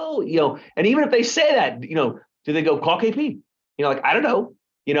 And even if they say that, do they go call KP? Like, I don't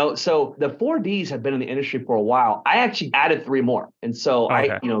know. So the 4Ds have been in the industry for a while. I actually added 3 more. And so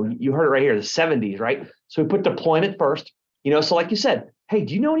you heard it right here, the 70s, right? So we put deployment first, so like you said, hey,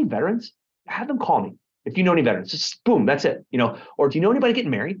 do you know any veterans? Have them call me. If you know any veterans, just boom, that's it. Or do you know anybody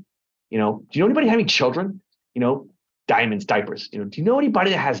getting married? Do you know anybody having children? Diamonds diapers. Do you know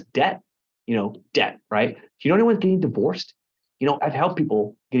anybody that has debt? Debt, right? Do you know anyone getting divorced? I've helped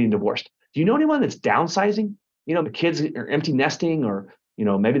people getting divorced. Do you know anyone that's downsizing? The kids are empty nesting, or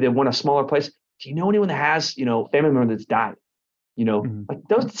maybe they want a smaller place. Do you know anyone that has family member that's died? Like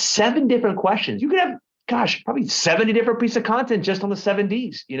those 7 different questions. You could have, gosh, probably 70 different pieces of content just on the 7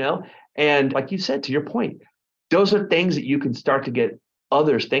 Ds. And like you said, to your point, those are things that you can start to get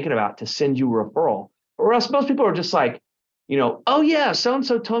others thinking about to send you a referral. Or else most people are just like, oh yeah,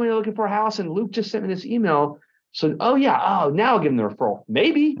 so-and-so told me they're looking for a house and Luke just sent me this email. So, now I'll give them the referral.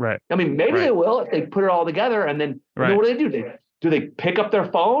 Maybe. Right. I mean, maybe they will if they put it all together. And then what do? Do they pick up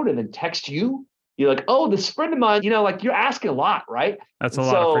their phone and then text you? You're like, oh, this friend of mine, like you're asking a lot, right? That's a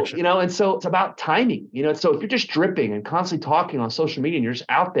lot of friction. And so it's about timing, so if you're just dripping and constantly talking on social media and you're just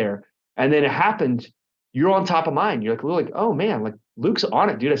out there and then it happened, you're on top of mind. You're like, oh man, like Luke's on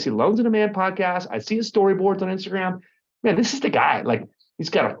it, dude. I see Loans in a Man podcast. I see his storyboards on Instagram. Man, this is the guy. Like,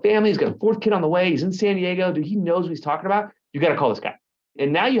 he's got a family. He's got a 4th kid on the way. He's in San Diego. Dude, he knows what he's talking about. You got to call this guy.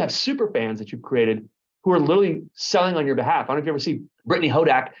 And now you have super fans that you've created who are literally selling on your behalf. I don't know if you ever see Brittany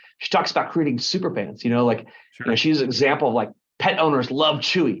Hodak. She talks about creating super fans, she's an example of like pet owners love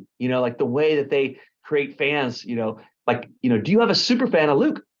Chewy, like the way that they create fans, do you have a super fan of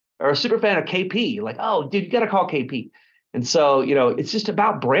Luke or a super fan of KP? Like, oh, dude, you got to call KP. And so, it's just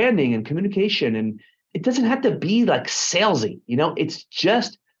about branding and communication, and it doesn't have to be like salesy, it's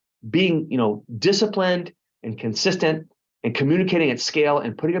just being, disciplined and consistent and communicating at scale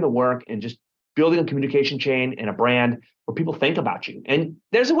and putting in the work and just building a communication chain and a brand where people think about you. And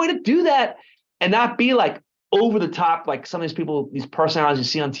there's a way to do that and not be like over the top, like some of these people, these personalities you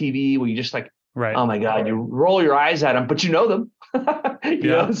see on TV where you just like, oh my God, you roll your eyes at them, but you know them.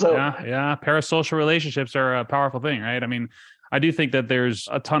 Parasocial relationships are a powerful thing, right? I mean, I do think that there's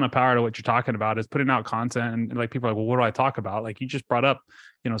a ton of power to what you're talking about, is putting out content. And like people are like, well, what do I talk about? Like you just brought up,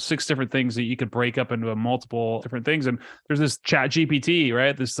 6 different things that you could break up into multiple different things. And there's this ChatGPT,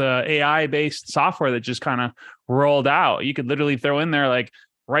 right? This AI based software that just kind of rolled out. You could literally throw in there, like,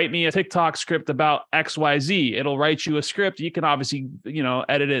 write me a TikTok script about XYZ. It'll write you a script. You can obviously,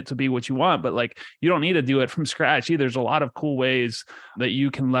 edit it to be what you want, but like, you don't need to do it from scratch either. There's a lot of cool ways that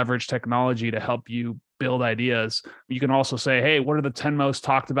you can leverage technology to help you build ideas. You can also say, hey, what are the 10 most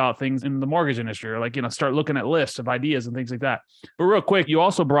talked about things in the mortgage industry? Or like, start looking at lists of ideas and things like that. But real quick, you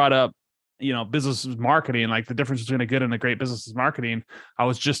also brought up, business marketing, like the difference between a good and a great business is marketing. I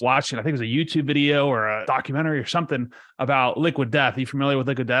was just watching, I think it was a YouTube video or a documentary or something about Liquid Death. Are you familiar with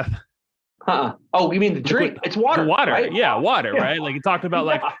Liquid Death? Oh, you mean the drink? It's water. The water, right? Yeah, water, yeah. Right? Like he talked about,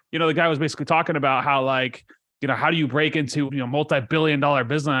 like, the guy was basically talking about how, like, how do you break into, multi-billion-dollar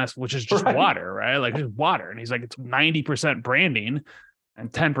business, which is just water, right? Like just water. And he's like, it's 90% branding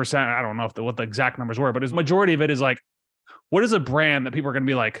and 10%, I don't know what the exact numbers were, but his majority of it is like, what is a brand that people are going to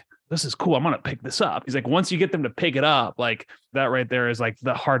be like, this is cool, I'm going to pick this up? He's like, once you get them to pick it up, like that right there is like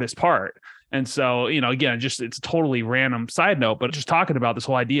the hardest part. And so, again, just it's a totally random side note, but just talking about this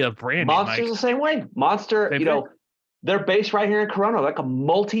whole idea of branding. Monster's the same way. Monster, they're based right here in Corona, like a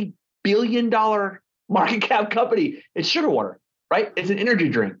multi-billion-dollar market cap company. It's sugar water, right? It's an energy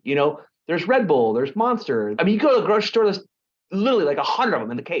drink. There's Red Bull, there's Monster. I mean, you go to the grocery store, there's literally like 100 of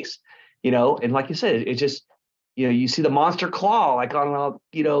them in the case, and like you said, it's just, you see the Monster Claw, like on,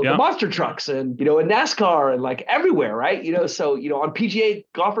 the Monster trucks and, in NASCAR and like everywhere, right? So, on PGA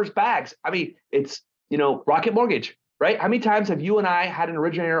golfers' bags. I mean, it's, Rocket Mortgage, right? How many times have you and I had an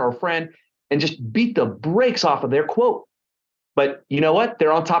originator or a friend and just beat the brakes off of their quote? But you know what?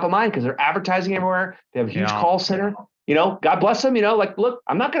 They're on top of mind because they're advertising everywhere. They have a huge call center. God bless them. Like, look,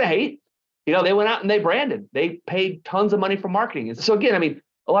 I'm not going to hate. They went out and they branded. They paid tons of money for marketing. And so again, I mean,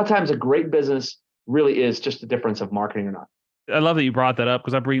 a lot of times a great business really is just the difference of marketing or not. I love that you brought that up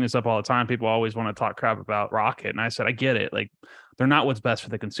because I bring this up all the time. People always want to talk crap about Rocket. And I said, I get it. Like, they're not what's best for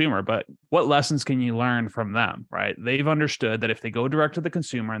the consumer, but what lessons can you learn from them, right? They've understood that if they go direct to the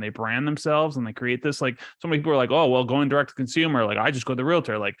consumer and they brand themselves and they create this, like, so many people are like, oh, well, going direct to consumer, like I just go to the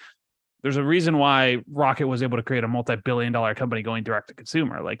realtor. Like, there's a reason why Rocket was able to create a multi-billion-dollar company going direct to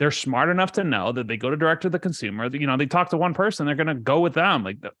consumer. Like, they're smart enough to know that they go to direct to the consumer. They talk to one person, they're going to go with them.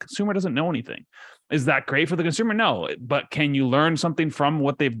 Like, the consumer doesn't know anything. Is that great for the consumer? No, but can you learn something from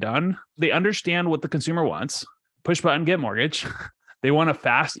what they've done? They understand what the consumer wants. Push button, get mortgage. They want a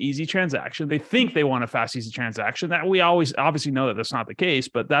fast, easy transaction. They think they want a fast, easy transaction. That we always obviously know that that's not the case,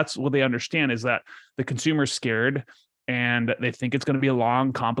 but that's what they understand, is that the consumer's scared and they think it's going to be a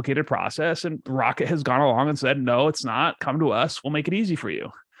long, complicated process. And Rocket has gone along and said, no, it's not. Come to us. We'll make it easy for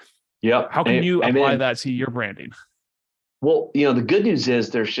you. Yep. How can you apply that to your branding? Well, the good news is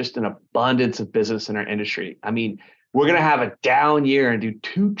there's just an abundance of business in our industry. I mean, We're going to have a down year and do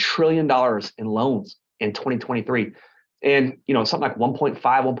 $2 trillion in loans in 2023. And, something like 1.5,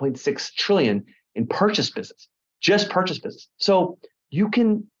 1.6 trillion in purchase business, just purchase business. So you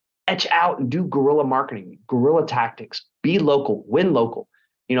can etch out and do guerrilla marketing, guerrilla tactics, be local, win local.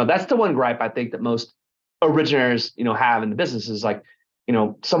 That's the one gripe I think that most originators, have in the business is like,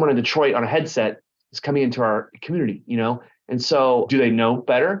 someone in Detroit on a headset is coming into our community, and so do they know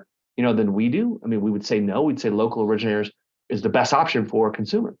better, than we do? I mean, we would say no. We'd say local originators is the best option for a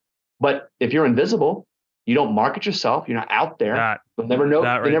consumer. But if you're invisible, you don't market yourself, you're not out there, they'll never know.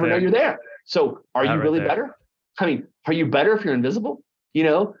 They never know you're there. So are you really better? I mean, are you better if you're invisible?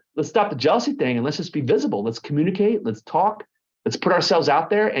 Let's stop the jealousy thing and let's just be visible. Let's communicate. Let's talk. Let's put ourselves out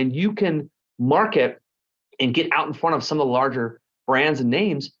there, and you can market and get out in front of some of the larger brands and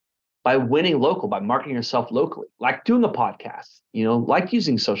names by winning local, by marketing yourself locally, like doing a podcast, like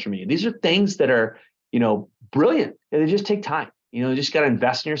using social media. These are things that are, brilliant, and they just take time. You just got to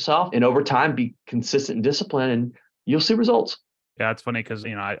invest in yourself, and over time, be consistent and disciplined, and you'll see results. Yeah, it's funny because,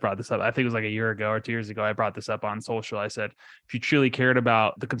 I brought this up. I think it was like a year ago or 2 years ago. I brought this up on social. I said, if you truly cared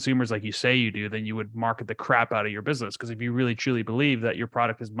about the consumers like you say you do, then you would market the crap out of your business. Because if you really truly believe that your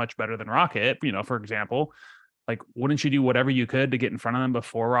product is much better than Rocket, for example, like, wouldn't you do whatever you could to get in front of them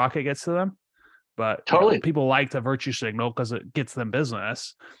before Rocket gets to them? But totally, people like to virtue signal because it gets them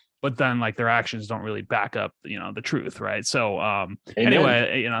business. But then like their actions don't really back up, the truth. Right. So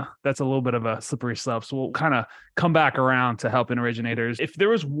anyway, that's a little bit of a slippery slope. So we'll kind of come back around to helping originators. If there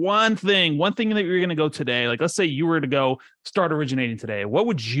was one thing that you're going to go today, like let's say you were to go start originating today, what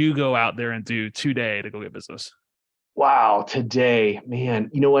would you go out there and do today to go get business? Wow. Today,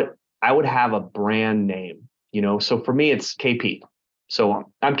 man, you know what? I would have a brand name, so for me, it's KP.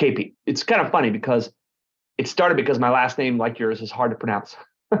 So I'm KP. It's kind of funny because it started because my last name, like yours, is hard to pronounce.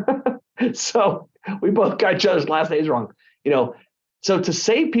 So we both got each other's last names wrong, so to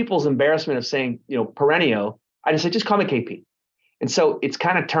save people's embarrassment of saying, Perenio, I just say, just call me KP. And so it's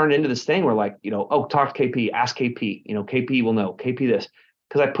kind of turned into this thing where like, oh, talk to KP, ask KP, KP will know, KP this,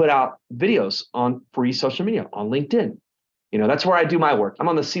 because I put out videos on free social media, on LinkedIn. That's where I do my work. I'm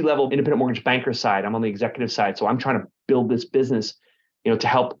on the C-level independent mortgage banker side. I'm on the executive side. So I'm trying to build this business, to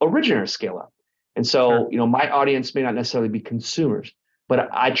help originators scale up. And so, my audience may not necessarily be consumers, but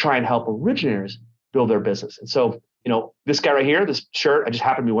I try and help originators build their business. And so, this guy right here, this shirt, I just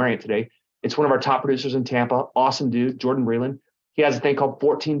happen to be wearing it today. It's one of our top producers in Tampa. Awesome dude, Jordan Breland. He has a thing called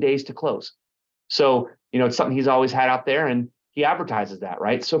 14 days to close. So, it's something he's always had out there, and he advertises that,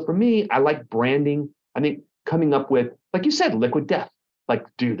 right? So for me, I like branding. I think coming up with, like you said, Liquid Death. Like,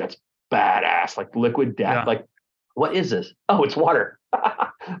 dude, that's badass. Like Liquid Death. Yeah. Like, what is this? Oh, it's water.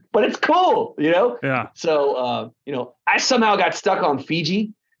 But it's cool, Yeah. So, I somehow got stuck on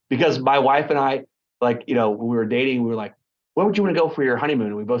Fiji because my wife and I, like, when we were dating, we were like, where would you want to go for your honeymoon?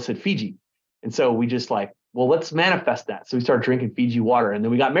 And we both said Fiji. And so we just like, well, let's manifest that. So we started drinking Fiji water, and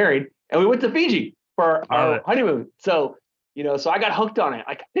then we got married and we went to Fiji for our honeymoon. So, so I got hooked on it.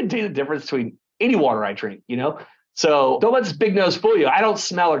 Like, I didn't see the difference between any water I drink, So don't let this big nose fool you. I don't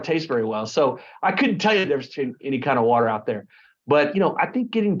smell or taste very well. So I couldn't tell you the difference between any kind of water out there. But, I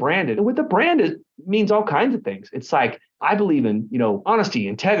think getting branded, and with the brand, it means all kinds of things. It's like, I believe in, honesty,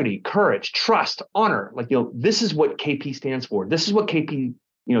 integrity, courage, trust, honor. Like, this is what KP stands for. This is what KP,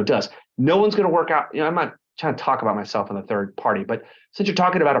 does. No one's going to work out. I'm not trying to talk about myself in the third party, but since you're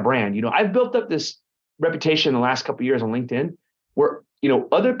talking about a brand, I've built up this reputation in the last couple of years on LinkedIn where,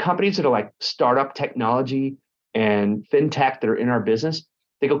 other companies that are like startup technology and fintech that are in our business,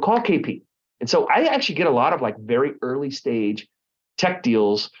 they go, call KP. And so I actually get a lot of like very early stage tech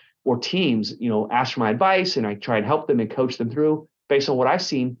deals or teams, ask for my advice, and I try and help them and coach them through based on what I've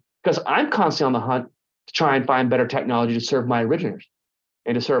seen, because I'm constantly on the hunt to try and find better technology to serve my originators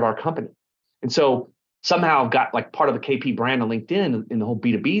and to serve our company. And so somehow I've got like part of the KP brand on LinkedIn in the whole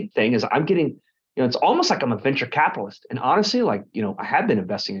B2B thing is I'm getting, it's almost like I'm a venture capitalist. And honestly, like, I have been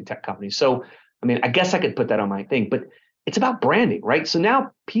investing in tech companies. So, I mean, I guess I could put that on my thing, but it's about branding, right? So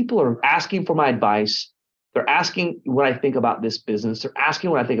now people are asking for my advice. They're asking what I think about this business. They're asking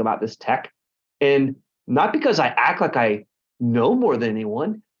what I think about this tech. And not because I act like I know more than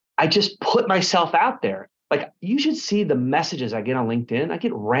anyone, I just put myself out there. Like, you should see the messages I get on LinkedIn. I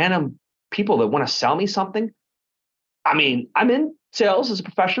get random people that want to sell me something. I mean, I'm in sales as a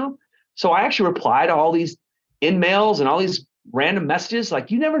professional. So I actually reply to all these in-mails and all these random messages. Like,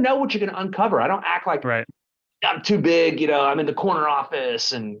 you never know what you're going to uncover. I don't act like I'm too big, I'm in the corner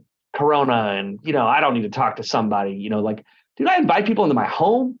office and Corona and, I don't need to talk to somebody, like, dude, I invite people into my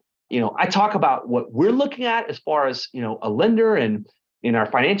home. I talk about what we're looking at as far as, a lender and in our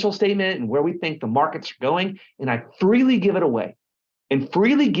financial statement and where we think the markets are going, and I freely give it away. And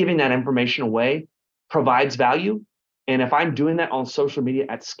freely giving that information away provides value. And if I'm doing that on social media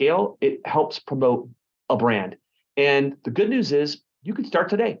at scale, it helps promote a brand. And the good news is you can start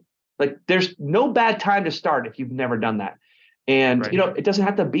today. Like there's no bad time to start if you've never done that. And, Right. it doesn't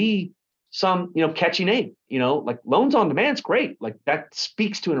have to be some, catchy name, like Loans on Demand is great. Like that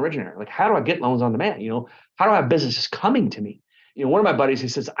speaks to an originator. Like, how do I get loans on demand? How do I have businesses coming to me? One of my buddies, he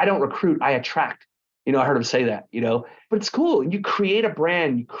says, I don't recruit, I attract. I heard him say that, but it's cool. You create a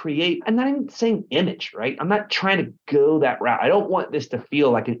brand, I'm not even saying image, right? I'm not trying to go that route. I don't want this to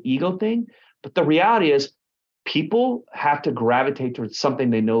feel like an ego thing, but the reality is people have to gravitate towards something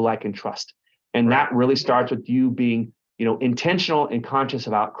they know, like, and trust. And Right. that really starts with you being, intentional and conscious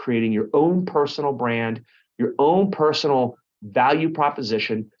about creating your own personal brand, your own personal value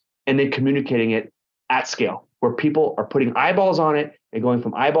proposition, and then communicating it at scale where people are putting eyeballs on it and going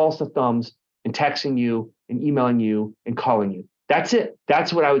from eyeballs to thumbs and texting you and emailing you and calling you. That's it.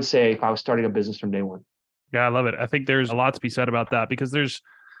 That's what I would say if I was starting a business from day one. Yeah, I love it. I think there's a lot to be said about that because there's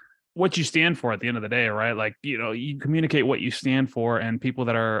what you stand for at the end of the day, right? Like, you communicate what you stand for, and people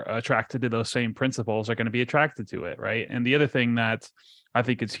that are attracted to those same principles are going to be attracted to it, right? And the other thing that I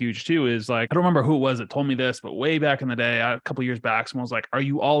think is huge too is, like, I don't remember who it was that told me this, but way back in the day, a couple of years back, someone was like, "Are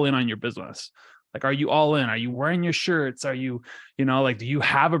you all in on your business? Like, are you all in? Are you wearing your shirts? Are you, like, do you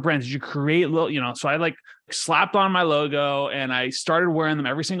have a brand? Did you create little, So I like slapped on my logo and I started wearing them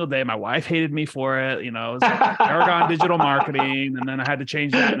every single day. My wife hated me for it. It was like Aragon Digital Marketing. And then I had to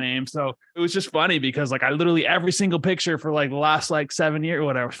change that name. So it was just funny because, like, I literally every single picture for like the last like 7 years,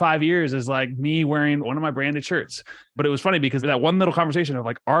 whatever, 5 years is like me wearing one of my branded shirts. But it was funny because that one little conversation of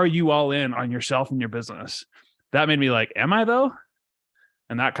like, are you all in on yourself and your business? That made me like, am I though?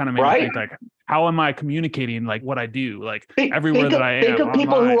 And that kind of made me think, like, how am I communicating like what I do, like everywhere that I am? Think of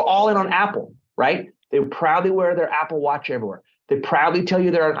people online. who are all in on Apple, right? They proudly wear their Apple Watch everywhere. They proudly tell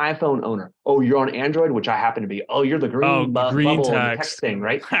you they're an iPhone owner. Oh, you're on Android, which I happen to be. Oh, you're the green green bubble in the text text thing,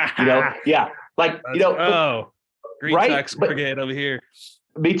 right? Yeah. Like, green right? text brigade over here.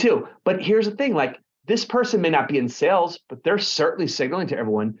 Me too. But here's the thing, like, this person may not be in sales, but they're certainly signaling to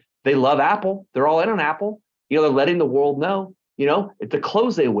everyone they love Apple. They're all in on Apple. They're letting the world know, the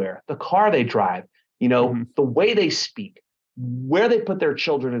clothes they wear, the car they drive, the way they speak, where they put their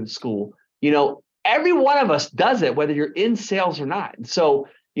children in school. Every one of us does it, whether you're in sales or not. And so,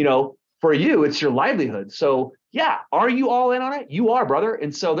 for you, it's your livelihood. So yeah, are you all in on it? You are, brother.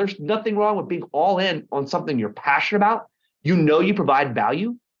 And so there's nothing wrong with being all in on something you're passionate about. You provide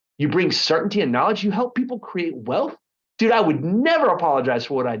value. You bring certainty and knowledge. You help people create wealth. Dude, I would never apologize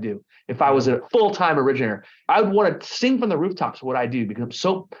for what I do if I was a full-time originator. I would want to sing from the rooftops what I do because I'm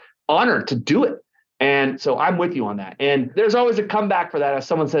so honored to do it. And so I'm with you on that. And there's always a comeback for that. If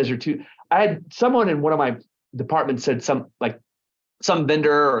someone says you're too, I had someone in one of my departments said some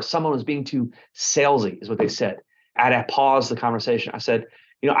vendor or someone was being too salesy is what they said. I had to pause the conversation. I said,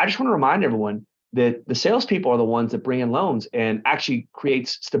 I just want to remind everyone that the salespeople are the ones that bring in loans and actually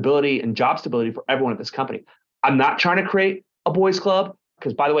creates stability and job stability for everyone at this company. I'm not trying to create a boys club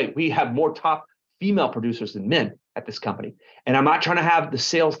because, by the way, we have more top female producers than men at this company. And I'm not trying to have the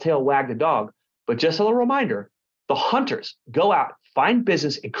sales tail wag the dog, but just a little reminder, the hunters go out, find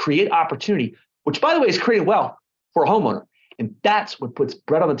business and create opportunity, which, by the way, is creating wealth for a homeowner. And that's what puts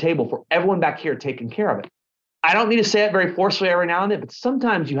bread on the table for everyone back here taking care of it. I don't need to say it very forcefully every now and then, but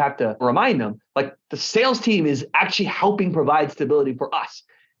sometimes you have to remind them, like, the sales team is actually helping provide stability for us.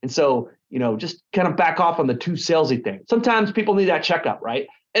 And so, just kind of back off on the too salesy thing. Sometimes people need that checkup, right?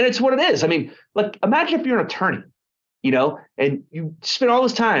 And it's what it is. I mean, like, imagine if you're an attorney, and you spend all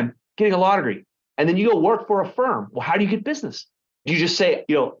this time getting a law degree, and then you go work for a firm. Well, how do you get business? Do you just say,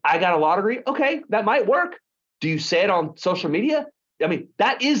 I got a law degree? Okay, that might work. Do you say it on social media? I mean,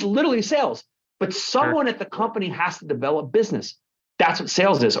 that is literally sales. But someone at the company has to develop business. That's what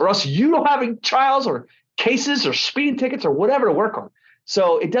sales is. Or else you don't have any trials or cases or speeding tickets or whatever to work on.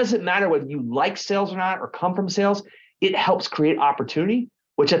 So it doesn't matter whether you like sales or not or come from sales. It helps create opportunity,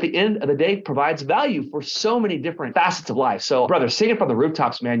 which at the end of the day provides value for so many different facets of life. So, brother, sing it from the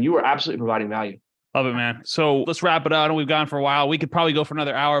rooftops, man. You are absolutely providing value. Love it, man. So let's wrap it up. I know we've gone for a while. We could probably go for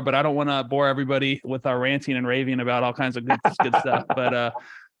another hour, but I don't want to bore everybody with our ranting and raving about all kinds of good stuff. But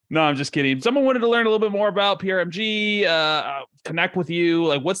no, I'm just kidding. Someone wanted to learn a little bit more about PRMG, connect with you.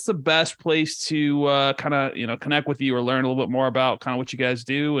 Like, what's the best place to kind of, connect with you or learn a little bit more about kind of what you guys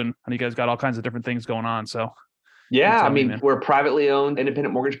do? And you guys got all kinds of different things going on. So yeah, I mean, we're a privately owned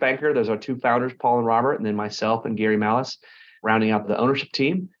independent mortgage banker. There's our two founders, Paul and Robert, and then myself and Gary Malice, rounding out the ownership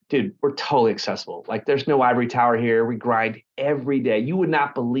team. dude, we're totally accessible. Like there's no ivory tower here. We grind every day. You would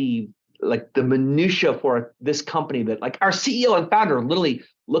not believe like the minutia for this company that like our CEO and founder literally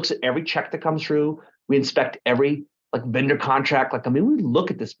looks at every check that comes through. We inspect every like vendor contract. Like, I mean, we look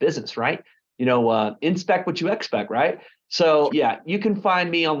at this business, right? Inspect what you expect, right? So yeah, you can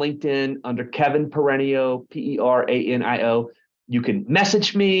find me on LinkedIn under Kevin Peranio, Peranio. You can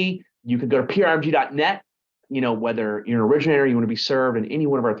message me. You can go to prmg.net. Whether you're an originator, you want to be served in any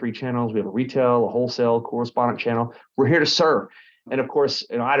one of our 3 channels. We have a retail, a wholesale, correspondent channel. We're here to serve. And of course,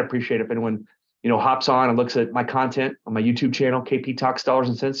 I'd appreciate if anyone, hops on and looks at my content on my YouTube channel, KP Talks Dollars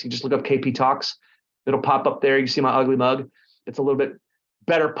and Cents. You just look up KP Talks. It'll pop up there. You see my ugly mug. It's a little bit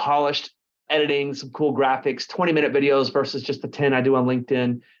better polished editing, some cool graphics, 20-minute videos versus just the 10 I do on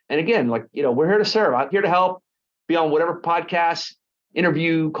LinkedIn. And again, we're here to serve. I'm here to help, be on whatever podcast,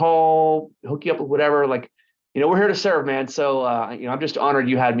 interview, call, hook you up with whatever. We're here to serve, man. So, I'm just honored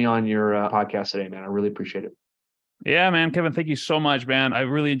you had me on your podcast today, man. I really appreciate it. Yeah, man. Kevin, thank you so much, man. I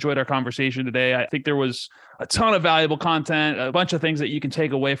really enjoyed our conversation today. I think there was a ton of valuable content, a bunch of things that you can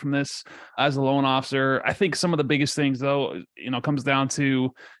take away from this as a loan officer. I think some of the biggest things, though, comes down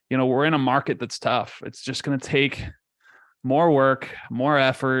to, we're in a market that's tough. It's just going to take more work, more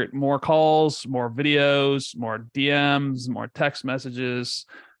effort, more calls, more videos, more DMs, more text messages,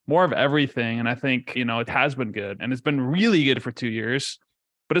 more of everything. And I think, it has been good, and it's been really good for 2 years,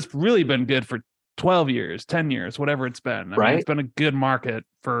 but it's really been good for 12 years, 10 years, whatever it's been. I mean, it's been a good market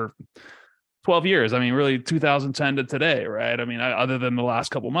for 12 years. I mean, really 2010 to today, right? I mean, other than the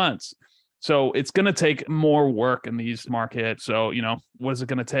last couple months. So it's going to take more work in these markets. So, what is it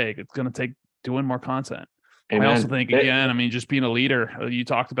going to take? It's going to take doing more content. Amen. I also think, again, just being a leader, you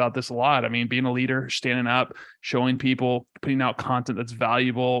talked about this a lot. I mean, being a leader, standing up, showing people, putting out content that's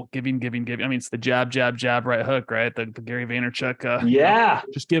valuable, giving. I mean, it's the jab, right hook, right? The Gary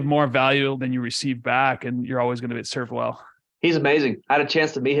Vaynerchuk. Just give more value than you receive back, and you're always going to get served well. He's amazing. I had a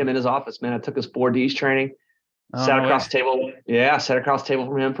chance to meet him in his office, man. I took his 4Ds training, sat across the table. Yeah, sat across the table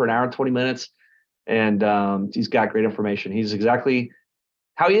from him for an hour and 20 minutes. And he's got great information. He's exactly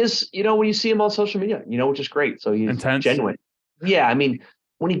how he is, when you see him on social media, which is great. So he's intense. Genuine. Yeah. I mean,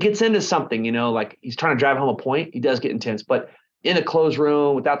 when he gets into something, like he's trying to drive home a point, he does get intense, but in a closed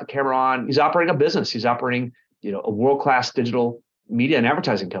room without the camera on, he's operating a business. He's operating, a world-class digital media and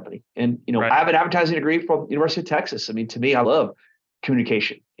advertising company. And, I have an advertising degree from the University of Texas. I mean, to me, I love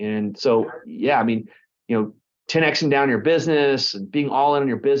communication. And so, 10Xing down your business and being all in on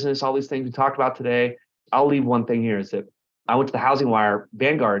your business, all these things we talked about today. I'll leave one thing here is that I went to the Housing Wire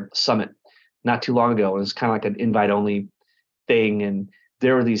Vanguard Summit not too long ago. It was kind of like an invite-only thing. And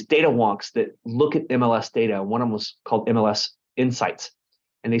there were these data wonks that look at MLS data. One of them was called MLS Insights.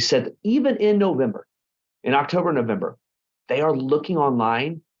 And they said that even in October, November, they are looking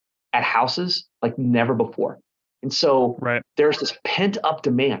online at houses like never before. And so there's this pent-up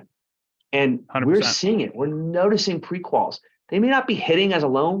demand. And 100%. We're seeing it. We're noticing pre-quals. They may not be hitting as a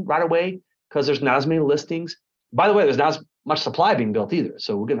loan right away because there's not as many listings. By the way, there's not as much supply being built either.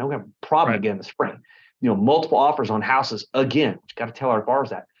 So we're going to have a problem again in the spring. Multiple offers on houses again. We've got to tell our borrowers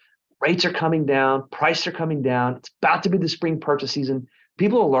that. Rates are coming down. Prices are coming down. It's about to be the spring purchase season.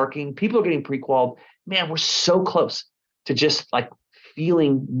 People are lurking. People are getting pre-qualified. Man, we're so close to just like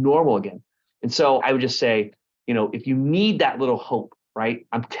feeling normal again. And so I would just say, if you need that little hope, right?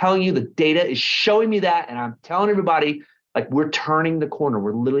 I'm telling you, the data is showing me that. And I'm telling everybody, like, we're turning the corner.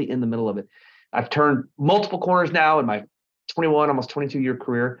 We're literally in the middle of it. I've turned multiple corners now in my 21, almost 22-year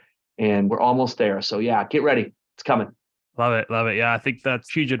career, and we're almost there. So yeah, get ready. It's coming. Love it. Love it. Yeah, I think that's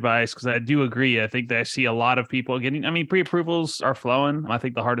huge advice because I do agree. I think that I see a lot of people getting, pre-approvals are flowing. I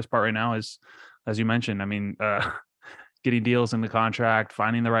think the hardest part right now is, as you mentioned, getting deals in the contract,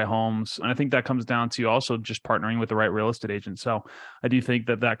 finding the right homes. And I think that comes down to also just partnering with the right real estate agent. So I do think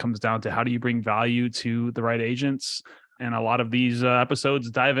that comes down to how do you bring value to the right agents? And a lot of these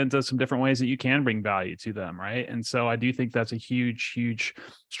episodes dive into some different ways that you can bring value to them, right? And so I do think that's a huge, huge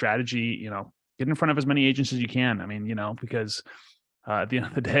strategy, get in front of as many agents as you can. Because at the end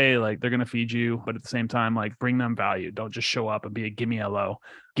of the day, like, they're going to feed you, but at the same time, like, bring them value. Don't just show up and be a give me a low.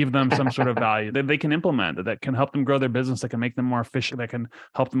 Give them some sort of value that they can implement, that can help them grow their business, that can make them more efficient, that can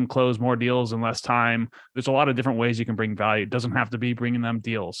help them close more deals in less time. There's a lot of different ways you can bring value. It doesn't have to be bringing them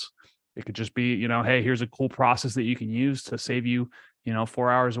deals. It could just be, hey, here's a cool process that you can use to save you, 4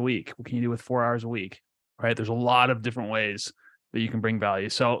 hours a week. What can you do with 4 hours a week? Right? There's a lot of different ways that you can bring value.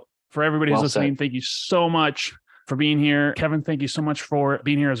 So for everybody who's listening, thank you so much for being here. Kevin, thank you so much for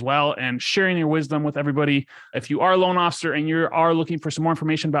being here as well and sharing your wisdom with everybody. If you are a loan officer and you are looking for some more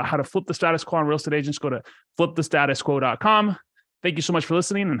information about how to flip the status quo on real estate agents, go to flipthestatusquo.com. Thank you so much for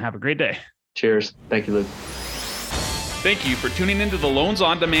listening and have a great day. Cheers. Thank you, Luke. Thank you for tuning into the Loans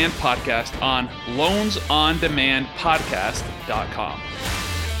on Demand podcast on loansondemandpodcast.com.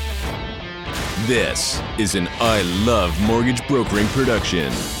 This is an I Love Mortgage Brokering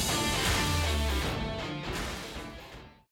production.